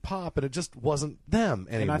didn't pop, and it just wasn't them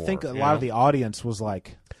anymore. And I think a lot of the audience was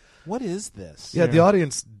like, "What is this?" Yeah, the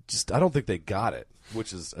audience I don't think they got it,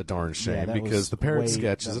 which is a darn shame Yeah, that because was the Parrot way-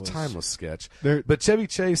 sketch that is a was- timeless sketch. There- But Chevy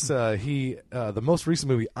Chase, the most recent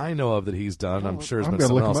movie I know of that he's done, I'm sure has I'm been gonna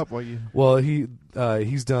something look him else. up while you- Well,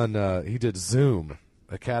 he's done. He did Zoom,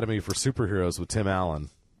 Academy for Superheroes with Tim Allen.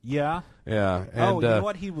 Yeah. Yeah. And, Oh, you know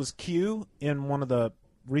what? He was Q in one of the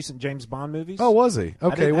recent James Bond movies. Oh, was he?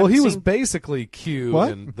 Okay. I Well, he haven't was seen- basically Q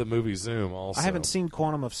What? in the movie Zoom. Also, I haven't seen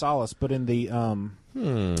Quantum of Solace, but in the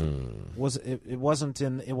it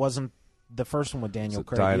wasn't the first one with Daniel Was it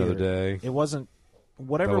Craig. Die Another either. Day? It wasn't.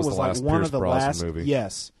 Whatever That was was the like last one Pierce of the Brosnan last. movie.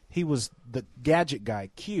 Yes, he was the gadget guy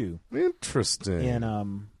Q. Interesting. In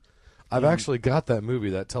I've actually got that movie.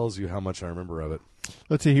 That tells you how much I remember of it.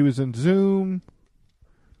 Let's see. He was in Zoom,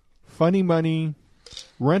 Funny Money,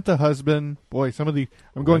 Rent a Husband. Boy, some of the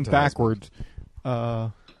I'm going Rent a backwards.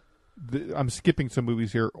 I'm skipping some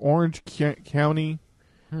movies here. Orange County,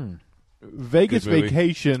 Vegas Good movie.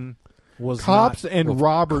 Vacation, Was Cops not- and Well, of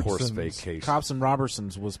Robertsons. course, Vacation. Cops and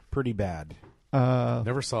Robertsons was pretty bad.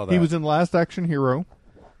 Never saw that. He was in Last Action Hero.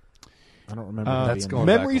 I don't remember. That's being going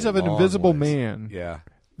back Memories a of an long Invisible ways. Man. Yeah.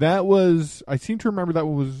 That was. I seem to remember that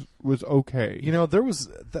was okay. You know, there was.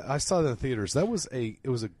 I saw that in theaters. It was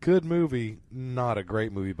a good movie, not a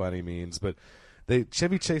great movie by any means, but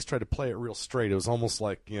Chevy Chase tried to play it real straight. It was almost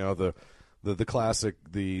like the classic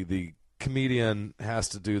the comedian has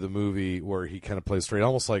to do the movie where he kind of plays straight,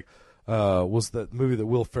 almost like was that movie that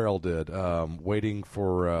Will Ferrell did, Waiting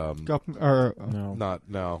for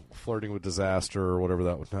Flirting with Disaster or whatever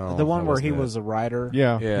that was. No, The one that where wasn't he it. was a writer.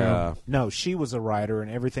 Yeah. No, she was a writer,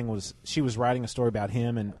 and everything was. She was writing a story about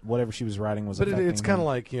him, and whatever she was writing was. But affecting it's kind him. of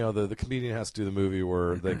like the comedian has to do the movie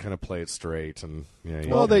where they kind of play it straight, and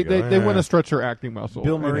well, they want to stretch their acting muscle.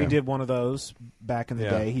 Bill Murray did one of those back in the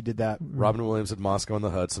day. He did that. Robin Williams did Moscow on the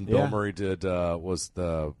Hudson. Yeah. Bill Murray did was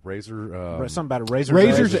the Razor. Something about a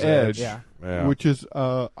Razor's Edge. Yeah. Which is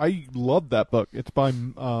I love that book. It's by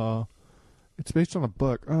it's based on a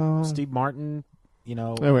book. Steve Martin.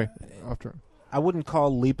 Anyway, after I wouldn't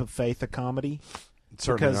call Leap of Faith a comedy.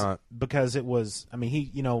 Certainly not. Because it was. I mean,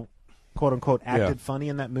 he quote unquote acted funny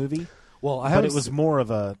in that movie. Well, but it was more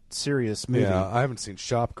of a serious movie. Yeah, I haven't seen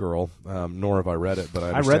Shop Girl, nor have I read it, but I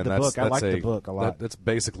understand read the that's, book. I that's like the book a lot. That's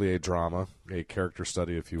basically a drama, a character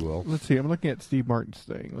study, if you will. Let's see. I'm looking at Steve Martin's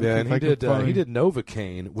thing. Let's Yeah, see and if I he can did find-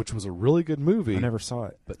 Novocaine, which was a really good movie. I never saw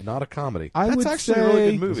it, but not a comedy. I That's would actually a really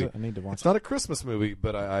say- good movie. I need to watch it's not a Christmas movie,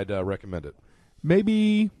 but I'd recommend it.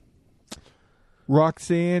 Maybe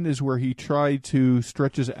Roxanne is where he tried to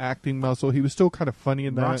stretch his acting muscle. He was still kind of funny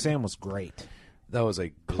in that. Roxanne was great. That was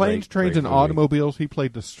a Planes, Trains, great and movie. Automobiles. He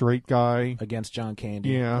played the straight guy against John Candy.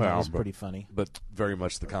 Yeah, that was pretty funny, but very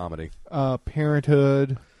much the comedy.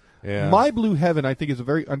 Parenthood. Yeah. My Blue Heaven, I think, is a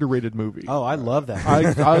very underrated movie. Oh, I love that.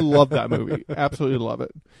 I love that movie. Absolutely love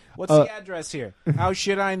it. What's the address here? How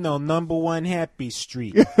should I know? Number 1 Happy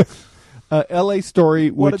Street. L.A. Story,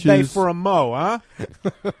 What which a day is for a mo,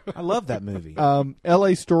 huh? I love that movie.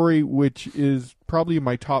 L.A. Story, which is probably in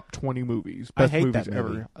my top 20 movies. Best I hate movies that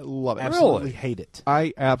movie. ever. I love it. Absolutely hate it.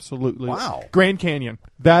 I absolutely. Wow. Grand Canyon.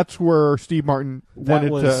 That's where Steve Martin wanted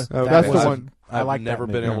to. That's the one. I've like never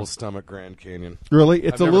that been movie. able to stomach Grand Canyon. Really,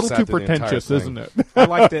 it's I've a never little sat too through the entire pretentious, thing. isn't it? I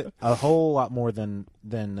liked it a whole lot more than.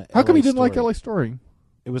 How come LA you didn't like Story. L.A. Story?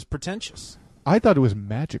 It was pretentious. I thought it was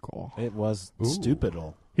magical. It was stupid.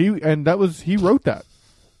 He wrote that.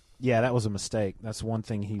 Yeah, that was a mistake. That's one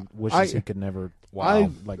thing he wishes he could never.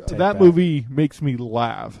 Take that back. movie makes me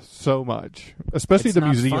laugh so much, especially It's the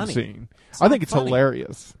not museum funny. scene. It's I not think it's funny.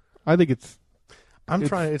 hilarious. I think it's.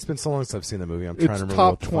 It's been so long since I've seen that movie. I'm trying to remember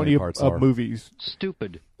top what the 20 funny parts of are. movies.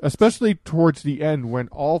 Stupid. Especially towards the end when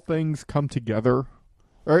all things come together.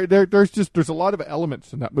 Or there's a lot of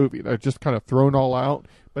elements in that movie that are just kind of thrown all out,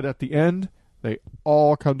 but at the end they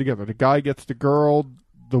all come together. The guy gets the girl,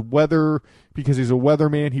 the weather, because he's a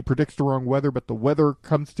weatherman, he predicts the wrong weather, but the weather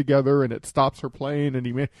comes together and it stops her plane,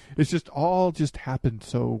 and it's just all just happened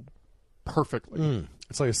so perfectly.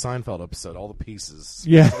 It's like a Seinfeld episode. All the pieces.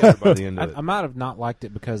 Yeah. Together by the end of it. I might have not liked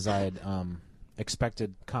it because I had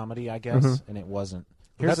expected comedy, I guess, and it wasn't.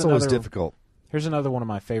 That's always difficult. Here's another one of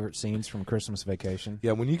my favorite scenes from Christmas Vacation.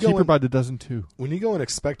 Yeah, when you go Keep her in, by the dozen too. when you go in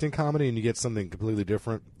expecting comedy and you get something completely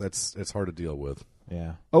different, it's hard to deal with.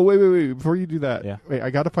 Yeah. Oh, wait. Before you do that, Yeah. wait, I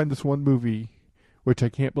got to find this one movie, which I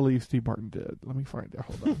can't believe Steve Martin did. Let me find it.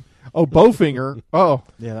 Hold on. Oh, Bowfinger. Oh.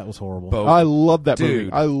 Yeah, that was horrible. I love that movie.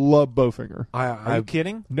 Dude. I love Bowfinger. Are you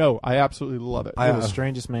kidding? No, I absolutely love it. You're the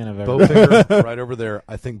strangest man I've ever Bowfinger, right over there.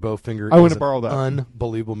 I think Bowfinger I is wanna an borrow that.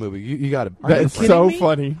 unbelievable movie. You got to. That's so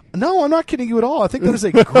funny. No, I'm not kidding you at all. I think that is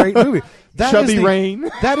a great movie. That Chubby is the, Rain.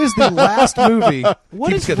 That is the last movie. What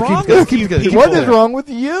Keep is it together, wrong keep it together, with keep it you together, keep people? it What is together. wrong with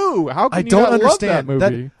you? How can I you don't not understand love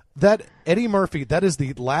that movie? That Eddie Murphy. That is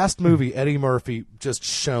the last movie Eddie Murphy just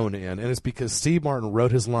shone in, and it's because Steve Martin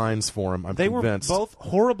wrote his lines for him. I'm They convinced. were both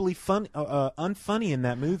horribly unfunny in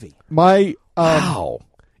that movie. My Wow.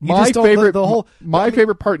 You my just don't- favorite the whole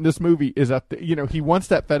favorite part in this movie is that he wants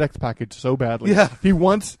that FedEx package so badly. Yeah. He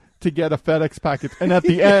wants to get a FedEx package, and at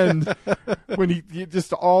the end, when he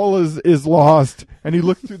just all is lost, and he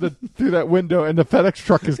looks through that window, and the FedEx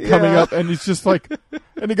truck is coming Yeah. up, and he's just like,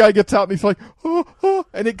 and the guy gets out, and he's like, oh,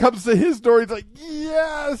 and it comes to his door, he's like,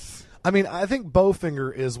 yes. I mean, I think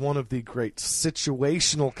Bowfinger is one of the great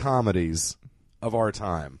situational comedies of our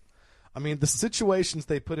time. I mean, the situations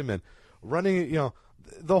they put him in, running,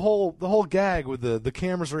 the whole gag with the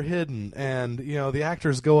cameras are hidden, and the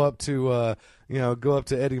actors go up to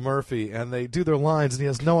Eddie Murphy, and they do their lines, and he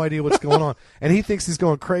has no idea what's going on, and he thinks he's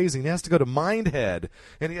going crazy, and he has to go to Mindhead,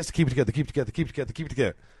 and he has to keep it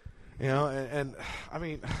together. And I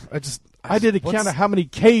mean, I did a count of how many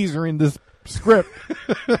K's are in this script,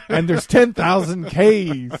 and there's 10,000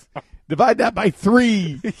 K's. Divide that by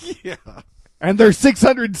 3. Yeah. And there's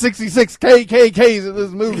 666 KKKs in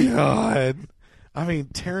this movie. God. I mean,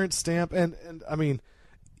 Terrence Stamp, and I mean,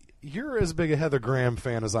 you're as big a Heather Graham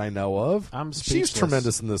fan as I know of. I'm She's speechless.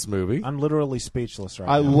 tremendous in this movie. I'm literally speechless right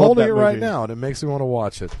I now. I'm love holding that it right movie. now, and it makes me want to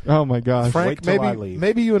watch it. Oh my gosh. Frank, Wait till I maybe leave.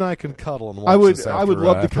 maybe you and I can cuddle and watch I would this I would after,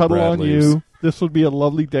 love to after cuddle Brad on leaves. you. This would be a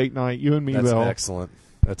lovely date night, you and me, That's Bill. excellent.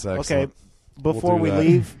 That's excellent. Okay, before We'll we do that.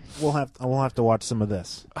 leave, we'll have to watch some of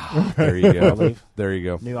this. There you I'll go. leave. There you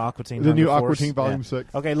go. New Aqua Teen. The new Hunger Aqua Force. Teen Volume Yeah.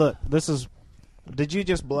 6. Okay, look, this is. Did you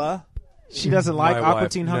just blah? She doesn't like My Aqua wife,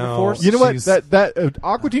 Teen Hunger no. Force. You know what? She's- That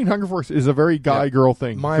Aqua Teen Hunger Force is a very guy-girl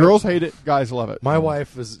thing. My- Girls hate it, guys love it. My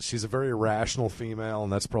wife she's a very irrational female,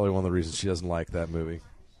 and that's probably one of the reasons she doesn't like that movie.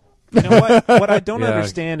 You know what? What I don't Yeah.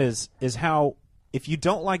 understand is how if you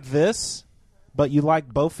don't like this, but you like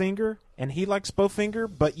Bowfinger, and he likes Bowfinger,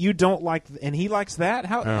 but you don't like, and he likes that.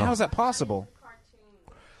 How is that possible?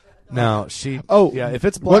 No, she. Oh, yeah. If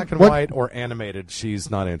it's black and what- white or animated, she's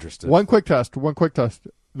not interested. One quick test.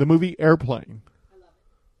 The movie Airplane.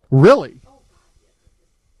 Really?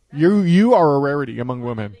 You are a rarity among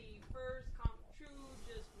women.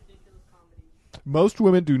 Most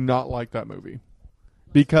women do not like that movie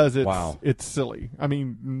because it's silly. I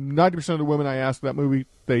mean, 90% of the women I ask that movie,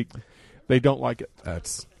 they don't like it.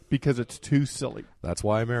 That's because it's too silly. That's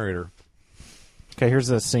why I married her. Okay, here's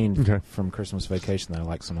a scene from Christmas Vacation that I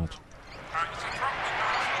like so much.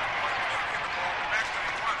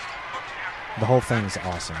 The whole thing's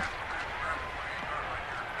awesome.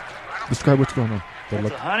 Describe what's going on. They're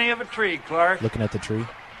That's a honey of a tree, Clark. looking at the tree.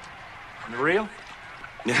 And real?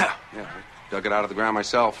 Yeah. I dug it out of the ground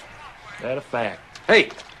myself. That a fact. Hey,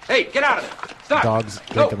 get out of there. Stop. Dogs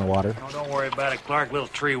drinking the water. No, don't worry about it, Clark. Little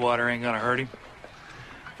tree water ain't gonna hurt him.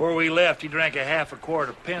 Before we left, he drank a half a quart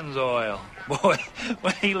of Pennzoil. Boy,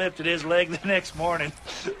 when he lifted his leg the next morning,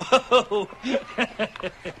 whoa.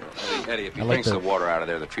 Eddie, if he I like drinks the- the water out of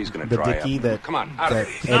there, the tree's going to The dry dickie up. that, Come on, out that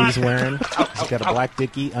of there. Eddie's wearing. He's got a black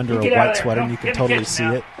dickie under a Get out white of there. sweater, Go. and you can Get in the totally kitchen see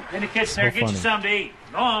now. it. In the kitchen So there, get you funny. something to eat.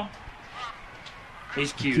 Go on.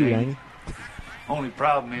 He's cute, Cute, ain't ain't he? Only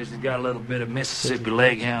problem is he's got a little bit of Mississippi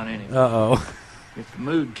leg hound in him. Uh-oh. If the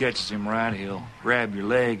mood catches him right, he'll grab your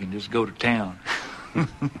leg and just go to town.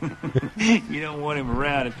 You don't want him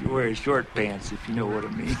around if you wear his short pants, if you know what I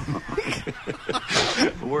mean.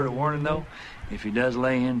 A word of warning, though, if he does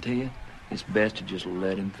lay into you, it's best to just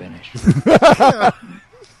let him finish.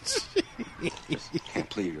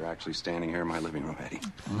 Can't believe you're actually standing here in my living room, Eddie.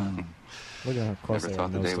 Look at how close Never they are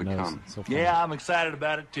thought the nose day to would nose. come. So funny. Yeah, I'm excited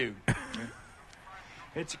about it, too.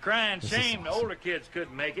 It's a crying shame the older kids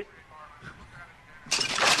couldn't make it.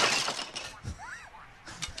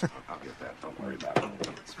 I'll get that. Don't worry about it.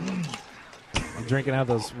 I'm drinking out of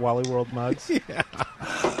those Wally World mugs.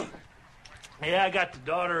 Yeah, I got the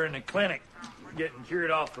daughter in the clinic getting cured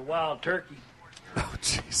off the wild turkey. Oh,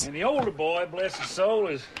 jeez. And the older boy, bless his soul,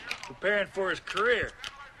 is preparing for his career.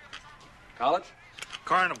 College?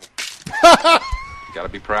 Carnival. You got to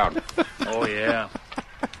be proud. Oh, yeah.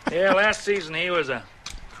 Yeah, last season he was a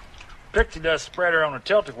pixie dust spreader on a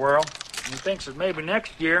tilt-a-whirl. And he thinks that maybe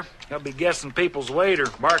next year he'll be guessing people's weight or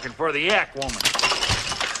barking for the yak woman.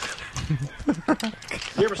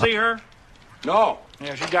 You ever see her? No.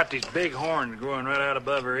 Yeah, she got these big horns growing right out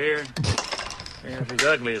above her ear. Yeah, she's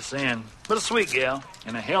ugly as sin, but a sweet gal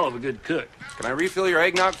and a hell of a good cook. Can I refill your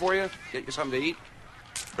eggnog for you? Get you something to eat?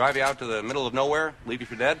 Drive you out to the middle of nowhere? Leave you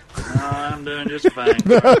for dead? No, I'm doing just fine.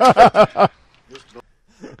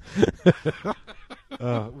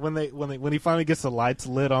 When he finally gets the lights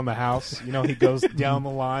lit on the house, you know, he goes down the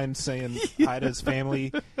line saying hi to his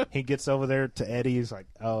family. He gets over there to Eddie. He's like,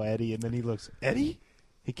 "Oh, Eddie," and then he looks, "Eddie."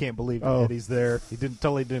 He can't believe that Eddie's there. He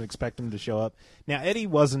totally didn't expect him to show up. Now Eddie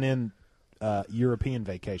wasn't in European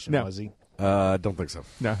Vacation, No. was he? I don't think so.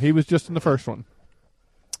 No, he was just in the first one.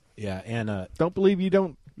 Yeah, and don't believe you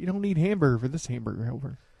don't need hamburger for this hamburger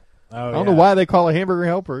helper. Oh, I don't know why they call it hamburger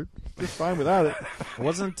helper. Just fine without it.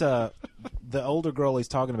 Wasn't the older girl he's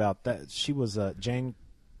talking about that she was Jane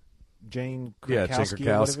Yeah, Jane Krakowski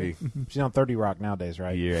or whatever? Krakowski. She's on 30 Rock nowadays,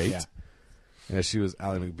 right? Yeah. Yeah, she was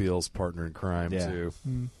Ally McBeal's partner in crime, Yeah. too.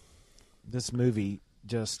 This movie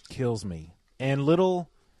just kills me. And little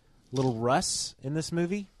Russ in this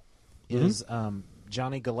movie is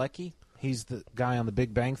Johnny Galecki. He's the guy on The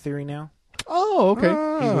Big Bang Theory now. Oh, okay.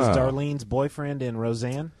 He was Darlene's boyfriend in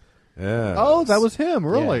Roseanne. Yeah. Oh, that was him.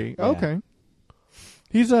 Really? Yeah. Okay.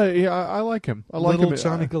 He's I like him. I like Little him.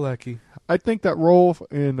 Johnny Galecki. I think that role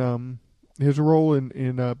in his role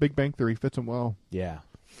in Big Bang Theory fits him well. Yeah.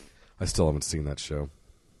 I still haven't seen that show.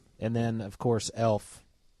 And then, of course, Elf,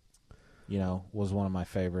 was one of my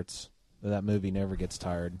favorites. That movie never gets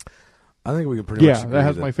tired. I think we can pretty much agree that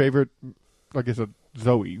has my favorite, like I said,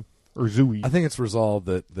 Zoe. Or Zooey. I think it's resolved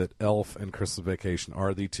that Elf and Christmas Vacation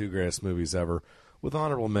are the two greatest movies ever, with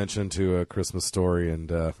honorable mention to A Christmas Story and,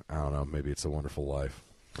 I don't know, maybe It's a Wonderful Life.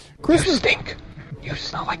 Christmas. You stink. You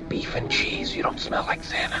smell like beef and cheese. You don't smell like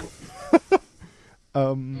Santa.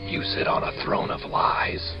 You sit on a throne of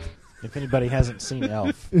lies. If anybody hasn't seen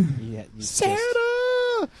Elf,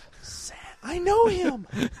 Santa! I know him.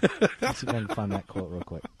 Let's see if I can find that quote real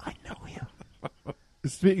quick. I know him.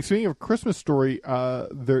 Speaking of Christmas Story,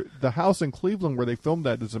 the house in Cleveland where they filmed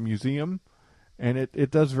that is a museum, and it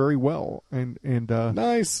does very well. And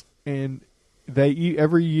nice. And they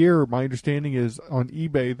every year, my understanding is on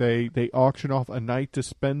eBay they auction off a night to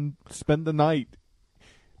spend the night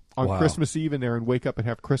on Christmas Eve in there and wake up and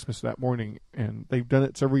have Christmas that morning. And they've done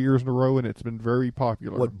it several years in a row, and it's been very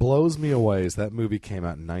popular. What blows me away is that movie came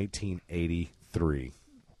out in 1983,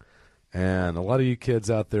 and a lot of you kids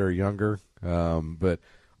out there are younger. But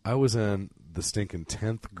I was in the stinking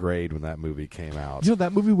 10th grade when that movie came out.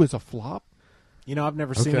 That movie was a flop? I've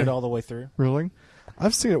never seen it all the way through. Really?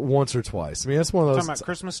 I've seen it once or twice. I mean, it's one of those. Talking about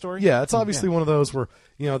Christmas Story? Yeah, it's obviously one of those where,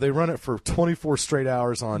 they run it for 24 straight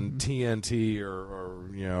hours on TNT or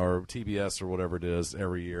TBS or whatever it is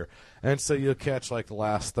every year. And so you'll catch like the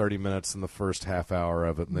last 30 minutes in the first half hour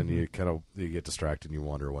of it, and then you get distracted and you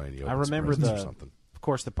wander away and you open I remember some presents or something. Of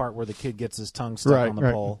course, the part where the kid gets his tongue stuck on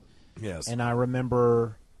the pole. Yes. And I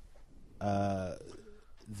remember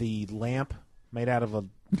the lamp made out of a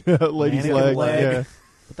Lady's mannequin leg. Yeah.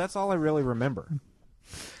 But that's all I really remember.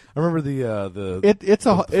 I remember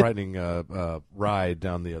the frightening ride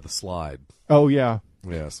down the slide. Oh yeah.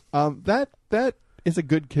 Yes. That is a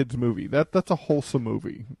good kids movie. That's a wholesome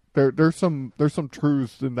movie. There's some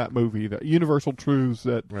truths in that movie, that universal truths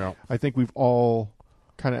that I think we've all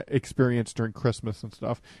kind of experienced during Christmas and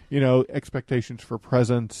stuff. Expectations for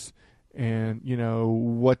presents, and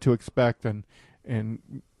what to expect, and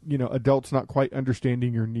adults not quite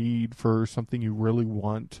understanding your need for something you really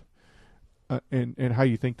want, and how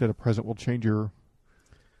you think that a present will change your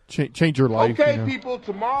life. Okay, people,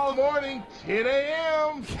 tomorrow morning, 10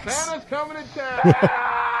 a.m., Santa's coming to town.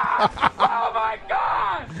 Oh, my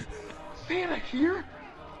God! Santa here?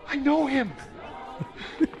 I know him.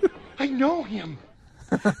 I know him.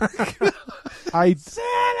 Santa!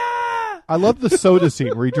 I love the soda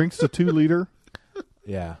scene where he drinks the 2-liter.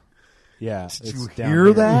 Yeah. Yeah. Did you down hear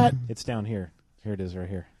here. that? It's down here. Here it is right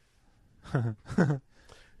here.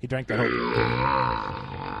 He drank the whole...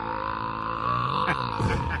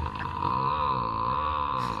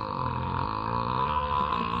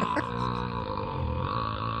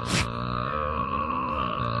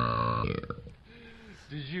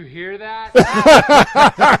 Did you hear that?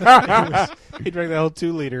 He drank the whole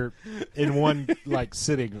 2-liter in one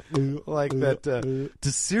sitting. Like that.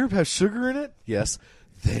 Does syrup have sugar in it? Yes.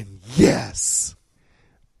 Then yes.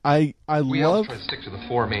 I We love. also try to stick to the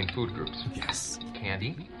 4 main food groups. Yes.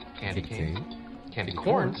 Candy, candy cane, candy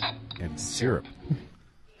corns, and syrup.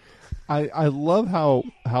 I love how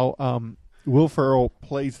Will Ferrell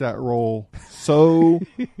plays that role so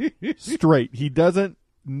straight. He doesn't.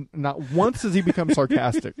 Not once does he become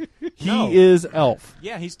sarcastic. He is Elf.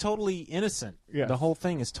 Yeah, he's totally innocent. Yes. The whole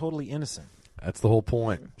thing is totally innocent. That's the whole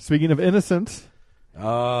point. Speaking of innocence.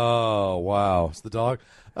 Oh, wow. It's the dog.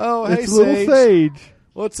 Oh, It's hey, little Sage. Sage.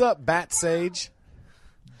 What's up, Bat Sage?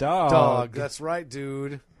 Dog. That's right,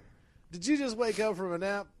 dude. Did you just wake up from a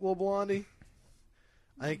nap, little blondie?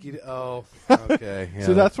 I think you. Oh, okay. Yeah.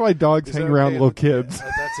 So that's why dogs Is hang that around okay? little kids.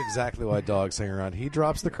 That's exactly why dogs hang around. He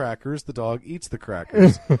drops the crackers. The dog eats the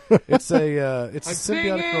crackers. It's a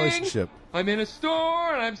symbiotic relationship. I'm in a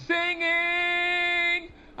store and I'm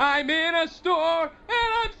singing. I'm in a store and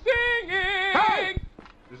I'm singing. Hey!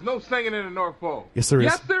 There's no singing in the North Pole. Yes, there is.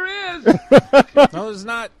 Yes, there is. No, there's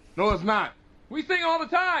not. No, it's not. We sing all the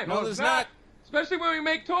time. No, there's not. Especially when we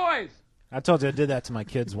make toys. I told you I did that to my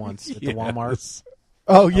kids once at the Walmart.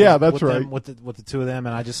 Oh yeah, that's with right. Them, with the two of them,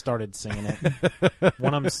 and I just started singing it.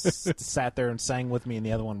 One of them sat there and sang with me, and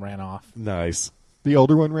the other one ran off. Nice. The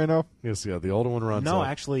older one ran off? Yes, yeah, the older one runs No, off.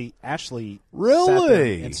 actually, Ashley Really? sat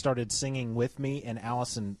there and started singing with me, and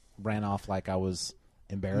Allison ran off like I was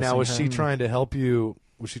embarrassing Now, was her. she trying to help you?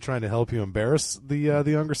 Was she trying to help you embarrass the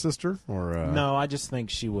younger sister, or No, I just think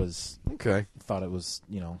she was okay. Thought it was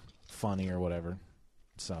funny or whatever.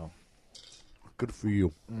 So good for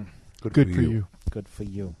you. Good for you. Good for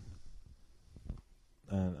you.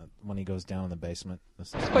 When he goes down in the basement.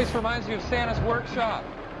 This place reminds you of Santa's workshop.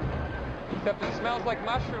 Except it smells like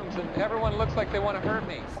mushrooms and everyone looks like they want to hurt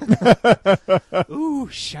me. Ooh,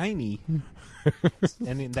 shiny.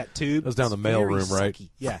 And in that tube. That was down it's the mail very room, right? sucky.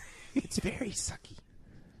 Yeah. It's very sucky.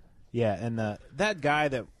 Yeah, and that guy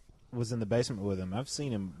that was in the basement with him, I've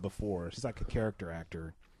seen him before. He's like a character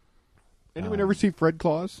actor. Anyone ever see Fred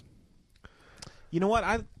Claus? You know what?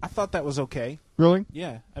 I thought that was okay. Really?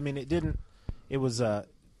 Yeah. I mean, it didn't. It was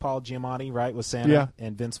Paul Giamatti, right, with Santa, Yeah.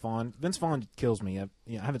 and Vince Vaughn. Vince Vaughn kills me. I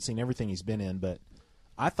haven't seen everything he's been in, but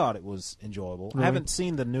I thought it was enjoyable. Really? I haven't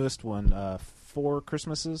seen the newest one, 4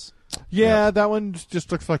 Christmases. Yeah, that one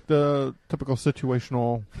just looks like the typical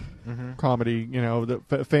situational comedy.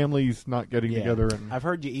 The families not getting together. And I've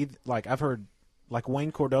heard I've heard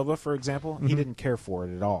Wayne Cordova, for example. He didn't care for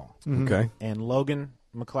it at all. Okay. And Logan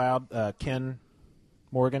McLeod, Ken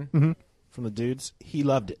Morgan from the Dudes, he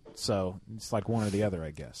loved it. So it's like one or the other,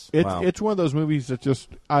 I guess. It's one of those movies that just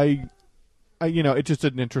it just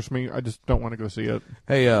didn't interest me. I just don't want to go see it.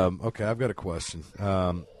 Hey, okay, I've got a question,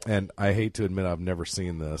 and I hate to admit I've never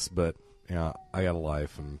seen this, but I got a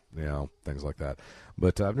life and things like that.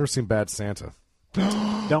 But I've never seen Bad Santa.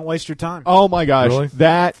 Don't waste your time. Oh my gosh, Really?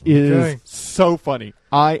 that is Okay. so funny.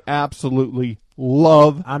 I absolutely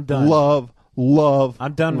love. I'm done. Love.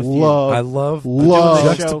 I'm done with love, I love the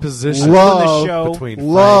love, juxtaposition love, between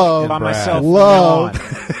love, Frank and by Brad. myself.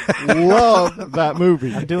 love that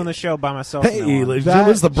movie. I'm doing the show by myself. Hey, from now on. ladies and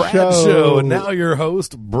gentlemen, it's the Brad show. Show, and now your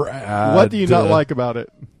host, Brad. What do you not like about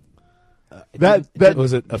it? That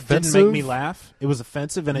was it offensive? Didn't make me laugh. It was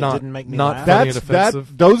offensive, and it didn't make me laugh. funny and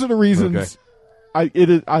offensive? Those are the reasons.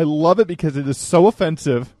 Okay. I love it because it is so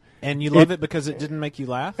offensive, And you love it because it didn't make you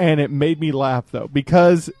laugh? And it made me laugh, though,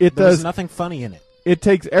 because There's nothing funny in it. It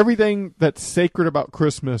takes everything that's sacred about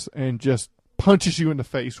Christmas and just punches you in the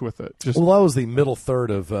face with it. Just Well, that was the middle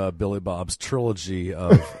third of Billy Bob's trilogy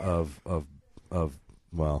of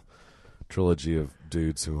trilogy of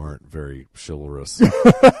dudes who aren't very chivalrous.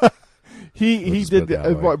 he did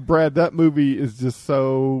Brad, that movie is just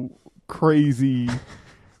so crazy,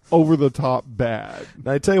 over the top bad.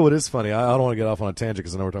 Now, I tell you what is funny. I don't want to get off on a tangent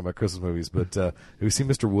because I know we're talking about Christmas movies, but have you seen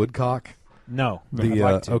Mr. Woodcock? No. I'd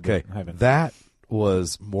like to, okay. I haven't. That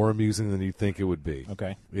was more amusing than you'd think it would be.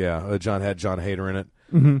 Okay. Yeah. John Hader in it.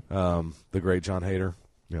 Mm-hmm. The great John Hader.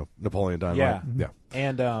 Napoleon Dynamite. Yeah.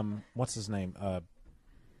 And what's his name?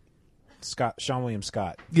 Sean William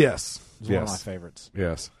Scott. Yes. He's one of my favorites.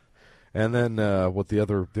 Yes. And then what the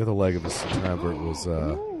other leg of this triumvirate was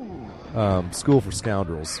School for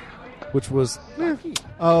Scoundrels, which was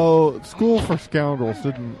School for Scoundrels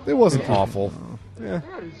didn't. It wasn't awful. Yeah.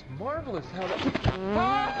 That is marvelous how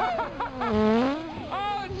that.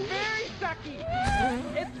 Oh, it's very sucky.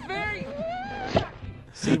 It's very.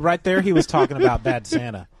 See, right there, he was talking about Bad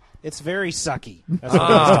Santa. It's very sucky. That's what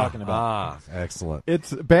he was talking about. Excellent.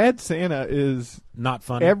 It's Bad Santa is not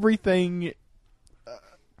funny. Everything.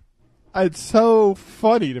 It's so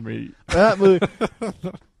funny to me. That movie.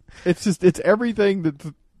 It's everything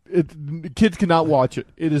that kids cannot watch it.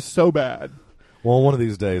 It is so bad. Well, one of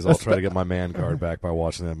these days I'll try to get my man card back by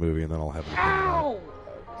watching that movie, and then I'll have an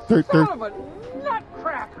opinion. Son of a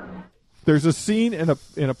nutcracker! There's a scene in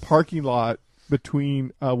a parking lot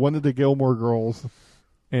between one of the Gilmore Girls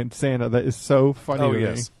and Santa that is so funny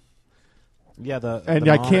to me. Yeah, and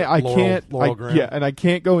I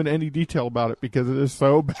can't go into any detail about it because it is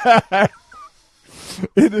so bad.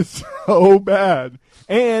 It is so bad,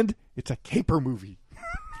 and it's a caper movie.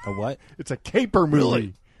 A what? It's a caper movie.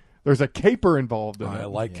 Really? There's a caper involved in it. I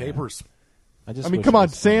like capers. I mean, come on,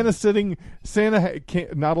 Santa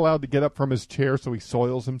not allowed to get up from his chair, so he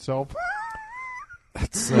soils himself.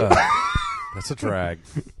 That's a drag.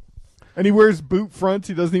 And he wears boot fronts.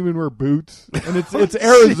 He doesn't even wear boots. And it's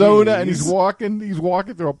Arizona, and he's walking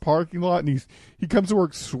through a parking lot, and he comes to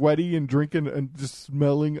work sweaty and drinking and just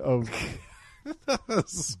smelling of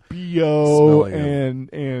BO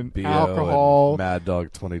and BO alcohol. And Mad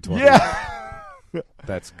Dog 2020. Yeah.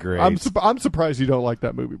 That's great. I'm surprised you don't like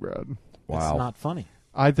that movie, Brad. Wow. It's not funny.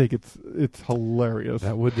 I think it's hilarious.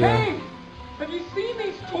 That would Hey, have you seen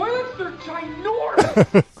these toilets? They're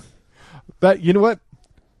ginormous. That, you know what?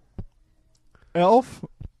 Elf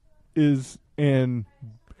is and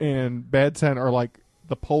Bad Santa are like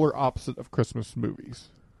the polar opposite of Christmas movies.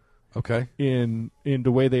 Okay. In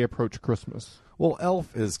the way they approach Christmas. Well,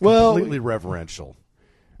 Elf is completely reverential.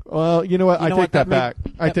 Well, you know what? I take that back.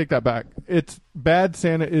 I Yep. take that back. It's Bad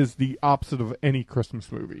Santa is the opposite of any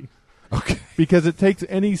Christmas movie. Okay. Because it takes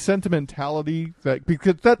any sentimentality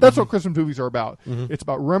because that's what Christmas movies are about. Mm-hmm. It's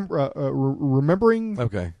about remembering,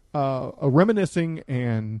 reminiscing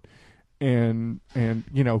and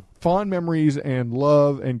fond memories and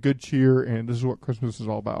love and good cheer, and this is what Christmas is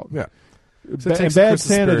all about. Yeah. And Bad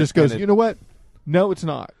Santa just goes, you know what? No, it's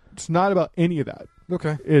not. It's not about any of that.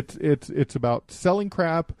 Okay. It's about selling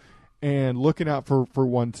crap and looking out for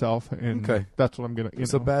oneself, and that's what I'm gonna.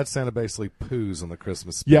 So Bad Santa basically poos on the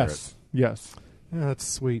Christmas spirit. Yes. Yeah, that's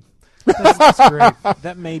sweet. That's great.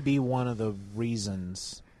 That may be one of the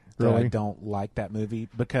reasons that I Really? don't like that movie,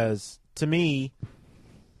 because to me,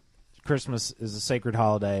 Christmas is a sacred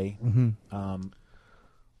holiday, and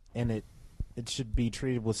it should be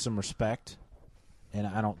treated with some respect, and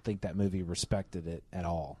I don't think that movie respected it at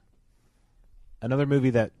all. Another movie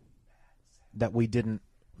that we didn't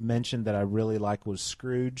mention that I really like was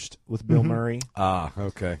Scrooged with Bill Murray. Ah,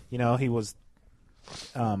 okay. You know, he was,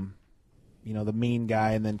 the mean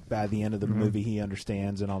guy, and then by the end of the movie, he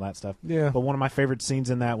understands and all that stuff. Yeah. But one of my favorite scenes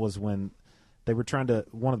in that was when they were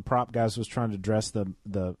one of the prop guys was trying to dress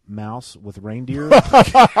the mouse with reindeer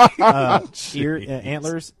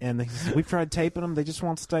antlers, and he says, we've tried taping them, they just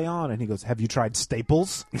won't stay on. And he goes, have you tried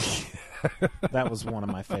staples? That was one of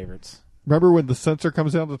my favorites. Remember when the censor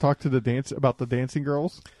comes down to talk to about the dancing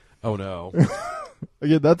girls? Oh no!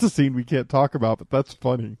 Again, that's a scene we can't talk about, but that's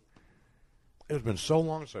funny. It's been so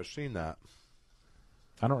long since I've seen that.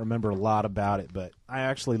 I don't remember a lot about it, but I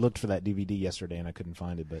actually looked for that DVD yesterday and I couldn't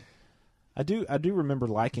find it. But I do remember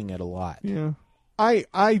liking it a lot. Yeah,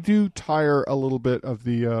 I do tire a little bit of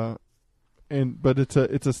the, but it's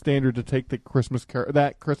a standard to take the Christmas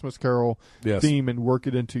Carol theme and work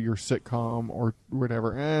it into your sitcom or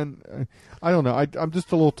whatever. And I don't know, I'm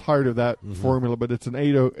just a little tired of that formula. But it's an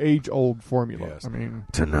age-old formula. Yes. I mean,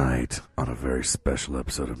 tonight on a very special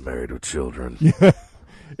episode of Married with Children. Yeah.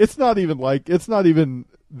 it's not even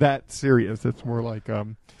that serious. It's more like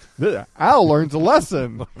Al learns a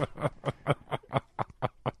lesson.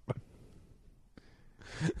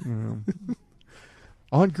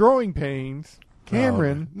 On Growing Pains,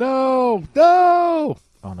 Cameron. No.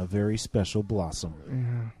 On a very special Blossom.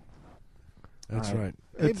 Yeah. That's right.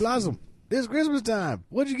 Hey, Blossom, it's Christmas time.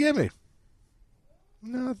 What'd you give me?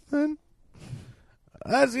 Nothing.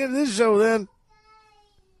 That's the end of this show, then.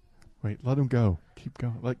 Wait, let him go. Keep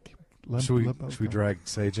going. Should we drag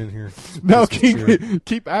Sage in here? No,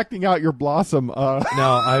 keep acting out your Blossom. No,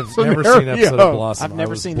 I've never seen an episode of Blossom. I've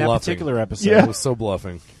never seen that particular episode. Yeah. I was so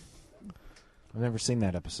bluffing. I've never seen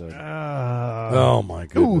that episode. Oh, my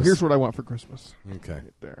goodness. Ooh, here's what I want for Christmas. Okay.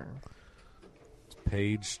 Right there.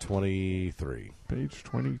 Page 23. Page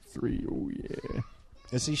 23. Oh, yeah.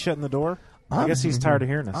 Is he shutting the door? I guess he's tired of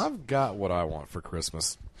hearing us. I've got what I want for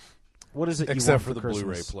Christmas. What is it you Except want for the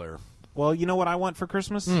Christmas? Blu-ray player. Well, you know what I want for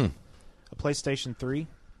Christmas? A PlayStation 3,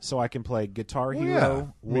 so I can play Guitar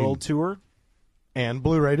Hero World Tour. And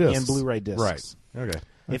Blu-ray discs. And Blu-ray discs. Right. Okay.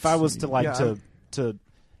 If I was to to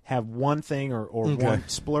have one thing or one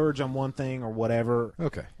splurge on one thing or whatever,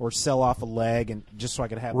 or sell off a leg and just so I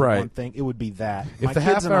could have one thing, it would be that. My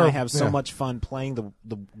kids and I have so much fun playing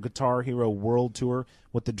the Guitar Hero World Tour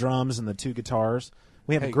with the drums and the two guitars.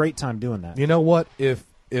 We have a great time doing that. You know what? If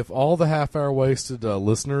all the half-hour wasted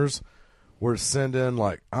listeners were to send in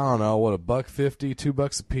 $1.50,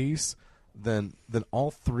 $2 a piece, then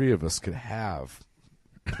all three of us could have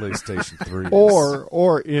PlayStation 3s.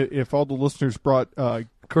 Or if all the listeners broke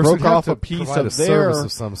off a piece of their service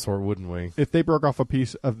of some sort, wouldn't we? If they broke off a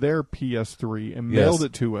piece of their PS3 and mailed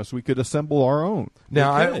it to us, we could assemble our own.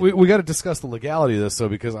 Now we got to discuss the legality of this, though,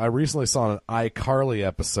 because I recently saw an iCarly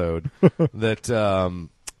episode that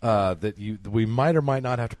we might or might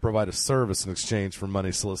not have to provide a service in exchange for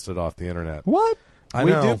money solicited off the internet. What?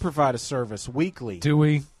 We do provide a service weekly. Do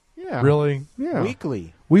we? Yeah. Really? Yeah.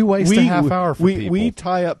 Weekly. We waste a half hour for people. We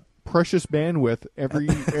tie up precious bandwidth every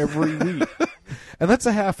week. And that's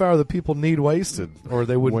a half hour that people need wasted, or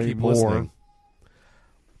they wouldn't keep listening.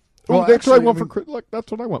 Well, that's what I want for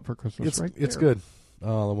that's what I want for Christmas. It's good.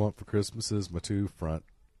 All I want for Christmas is my two front.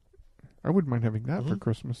 I wouldn't mind having that for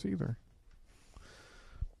Christmas either.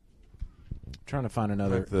 I'm trying to find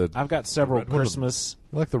another. I've got several Christmas.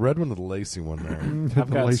 I like the red one or the lacy one there. I've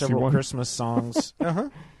got several Christmas songs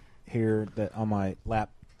here that on my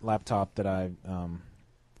laptop that I.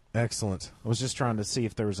 Excellent. I was just trying to see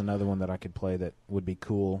if there was another one that I could play that would be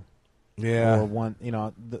cool. Yeah. Or one,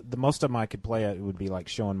 the most of them I could play it would be like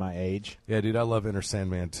showing my age. Yeah, dude, I love Enter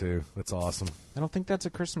Sandman too. That's awesome. I don't think that's a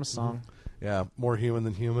Christmas song. Yeah, More Human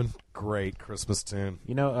Than Human. Great Christmas tune.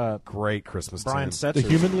 Great Christmas Brian tune. Setzer. The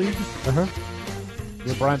Human League? You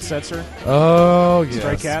know Brian Setzer? Oh, yes.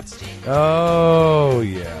 Stray Cats? Oh,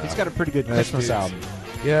 yeah. He's got a pretty good Christmas album.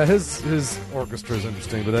 Yeah, his orchestra is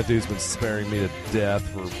interesting, but that dude's been sparing me to death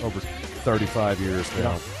for over 35 years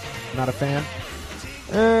now. Not a fan?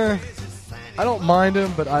 I don't mind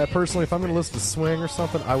him, but I personally, if I'm going to listen to swing or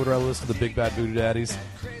something, I would rather listen to the Big Bad Voodoo Daddies.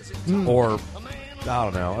 Or, I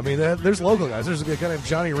don't know. I mean, there's local guys. There's a guy named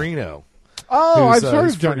Johnny Reno. Oh, I've heard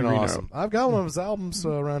of Johnny Reno. Awesome. I've got one of his albums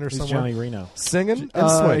around here somewhere. Johnny Reno? Singing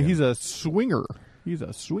and swinging. He's a swinger. He's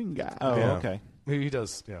a swing guy. Oh, yeah. okay. He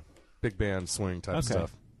does, big band swing type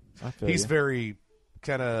stuff. He's very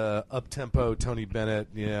kind of up-tempo, Tony Bennett,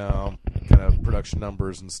 kind of production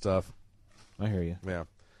numbers and stuff. I hear you. Yeah.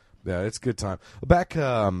 Yeah, it's a good time. Back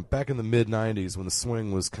in the mid-'90s when the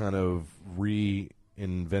swing was kind of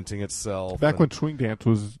reinventing itself. Back when swing dance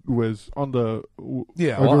was on the...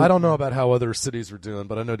 I don't know about how other cities were doing,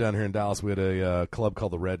 but I know down here in Dallas we had a club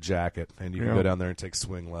called the Red Jacket, and you can go down there and take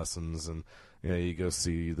swing lessons, and you go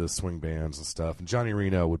see the swing bands and stuff. And Johnny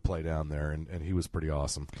Reno would play down there, and he was pretty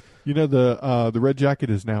awesome. The Red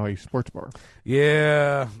Jacket is now a sports bar.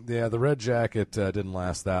 Yeah, the Red Jacket didn't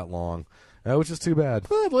last that long. Which is too bad.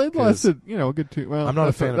 Well, it lasted, a good two. Well, I'm not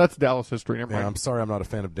a fan. That's Dallas history. Never mind. I'm sorry, I'm not a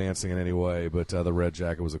fan of dancing in any way, but the Red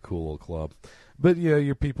Jacket was a cool little club. But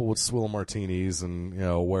your people would swill martinis and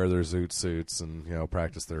wear their zoot suits and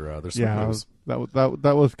practice their swing moves.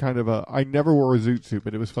 That was kind of a. I never wore a zoot suit,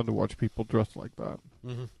 but it was fun to watch people dressed like that.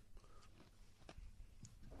 Mm-hmm.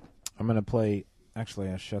 I'm gonna play. Actually,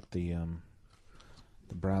 I shut the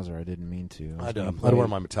browser. I didn't mean to. I'd wear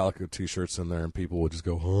my Metallica T-shirts in there, and people would just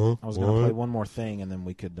go, "Huh?" I was going to play one more thing, and then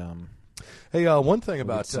we could. Hey, one thing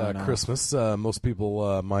about Christmas, most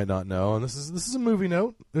people might not know, and this is a movie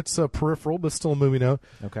note. It's peripheral, but still a movie note.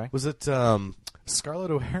 Okay. Was it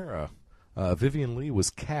Scarlett O'Hara? Vivian Leigh was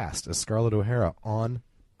cast as Scarlett O'Hara on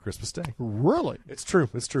Christmas Day. Really? It's true.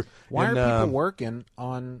 It's true. Why And, are people working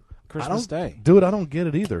on Christmas Day? Dude, I don't get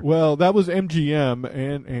it either. Well, that was MGM,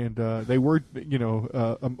 and they were,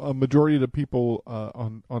 a majority of the people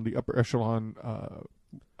on the upper echelon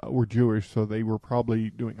were Jewish, so they were probably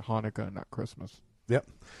doing Hanukkah, not Christmas. Yep.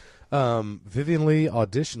 Vivian Lee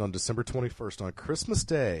auditioned on December 21st. On Christmas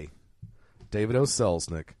Day, David O.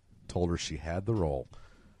 Selznick told her she had the role.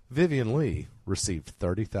 Vivian Lee received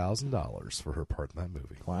 $30,000 for her part in that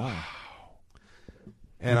movie. Wow.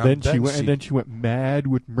 And then she went mad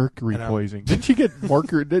with mercury poisoning. Didn't she get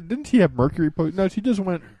mercury? Didn't she have mercury poisoning? No, she just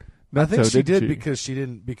went. I think she did she? because she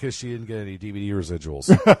didn't get any DVD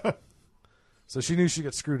residuals. So she knew she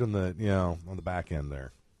got screwed on the on the back end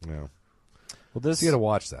there. Well, this you got to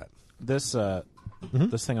watch that. This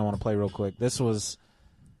this thing I want to play real quick. It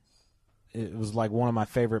was like one of my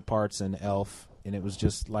favorite parts in Elf, and it was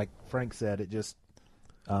just like Frank said. It just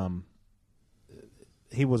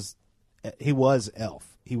he was Elf.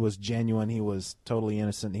 He was genuine. He was totally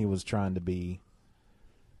innocent. He was trying to be.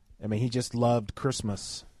 I mean, he just loved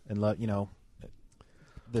Christmas and loved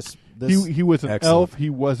this. He was an Excellent. elf. He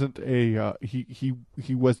wasn't a he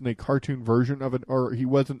wasn't a cartoon version of or he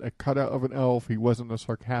wasn't a cutout of an elf. He wasn't a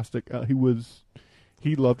sarcastic.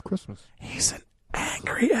 He loved Christmas. He's an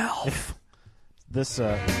angry elf. This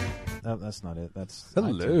that's not it. That's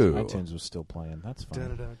Hello. iTunes was still playing. That's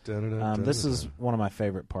fine. This is one of my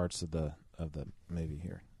favorite parts of the movie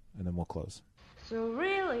here, and then we'll close. So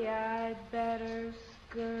really, I'd better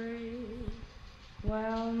scurry.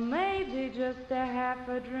 Well, maybe just a half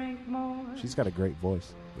a drink more. She's got a great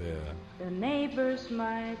voice. Yeah. The neighbors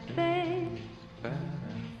might think,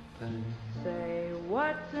 say,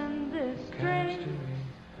 what's in this drink?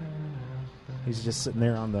 He's just sitting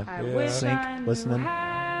there on the I wish sink I knew listening.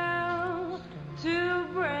 how to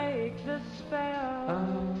break the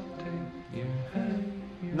spell.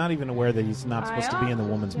 Not even aware that he's not supposed to be in the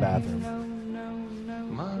woman's bathroom.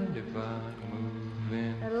 Mind if I move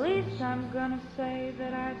in? At least I'm gonna say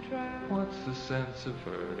that I tried. What's the sense of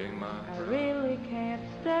hurting my I really can't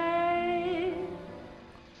stay.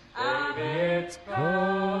 Baby, it's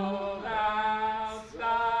cold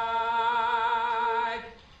outside.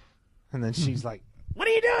 And then she's like, "What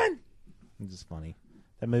are you doing?" It's just funny.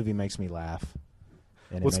 That movie makes me laugh.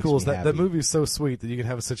 And it What's makes cool me is that happy. movie is so sweet that you can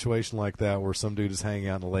have a situation like that where some dude is hanging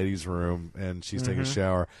out in a lady's room and she's taking a Mhm.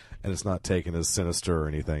 shower and it's not taken as sinister or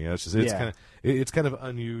anything. It's just it's kind of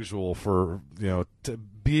unusual for to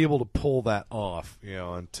be able to pull that off.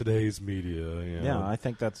 In today's media. Yeah, I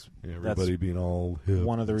think that's everybody being all hip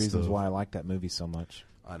one of the and reasons stuff. why I like that movie so much.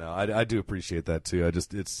 I know. I do appreciate that too.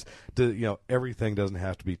 Everything doesn't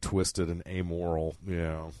have to be twisted and amoral.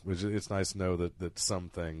 It's nice to know that some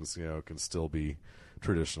things can still be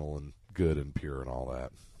traditional and good and pure and all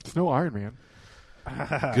that. It's no Iron Man.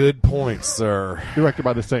 Good point, sir. Directed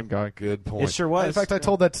by the same guy. Good point. It sure was. In fact, I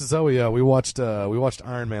told that to Zoe. We watched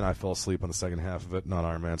Iron Man. I fell asleep on the second half of it. Not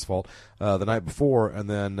Iron Man's fault. The night before, and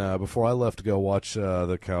then before I left to go watch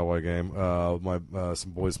the Cowboy game,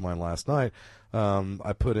 some boys of mine last night,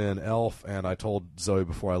 I put in Elf, and I told Zoe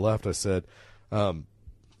before I left. I said,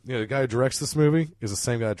 the guy who directs this movie is the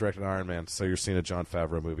same guy that directed Iron Man. So you're seeing a John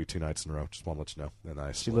Favreau movie 2 nights in a row. Just want to let you know. And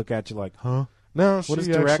I She look at you like, huh? No, What does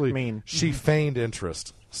she direct actually, mean? She feigned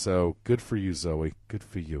interest. So good for you, Zoe. Good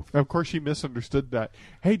for you. Of course, she misunderstood that.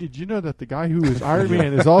 Hey, did you know that the guy who is Iron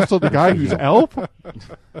Man is also the guy who's Elf? Good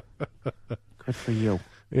for you.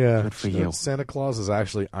 Yeah. Good for you. Santa Claus is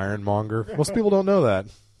actually Ironmonger. Most people don't know that.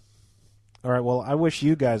 All right, well, I wish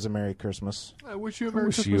you guys a Merry Christmas. I wish you a I Merry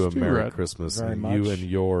wish Christmas you a too, Merry Red. Christmas, Very and much. you and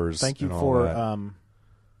yours. Thank you and all that.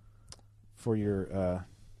 for your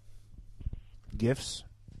gifts.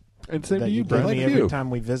 And same that to you, bring Brad. me Thank every you. time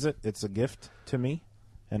we visit. It's a gift to me,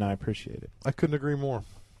 and I appreciate it. I couldn't agree more.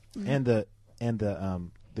 And the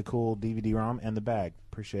cool DVD-ROM and the bag.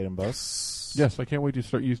 Appreciate them both. Yes, I can't wait to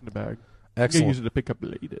start using the bag. Excellent. I can use it to pick up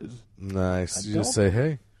ladies. Nice. I You just don't say,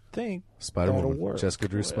 hey. think Spider that'll Woman. work. Jessica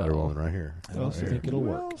Drew Spider Woman right here. I don't think it'll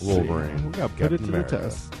work. Wolverine. We got to put Captain it to America. the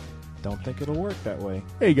test. Don't think it'll work that way.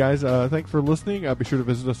 Hey guys, thanks for listening. Be sure to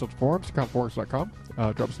visit us on the forums, accountforums.com.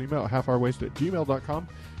 Drop us an email at halfhourwasted@gmail.com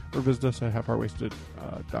or visit us at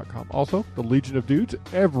halfhourwasted.com. Also, the Legion of Dudes,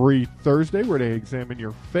 every Thursday where they examine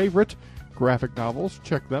your favorite graphic novels.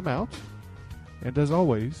 Check them out. And as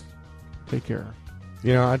always, take care.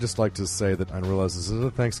 I'd just like to say that I realize this is a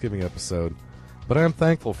Thanksgiving episode, but I am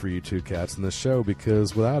thankful for you two cats in this show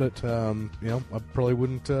because without it, I probably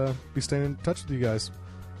wouldn't be staying in touch with you guys.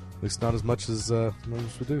 At least not as much as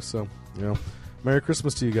most would do. So, Merry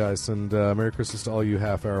Christmas to you guys, and Merry Christmas to all you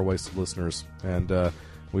half-hour wasted listeners. And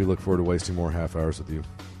we look forward to wasting more half hours with you.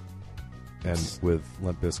 and with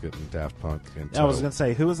Limp Bizkit and Daft Punk. And I was going to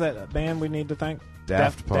say, who was that band we need to thank?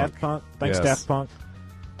 Daft Punk. Daft Punk. Thanks, Yes. Daft Punk.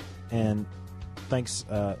 And thanks,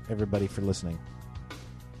 everybody, for listening.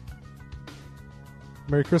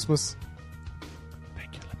 Merry Christmas.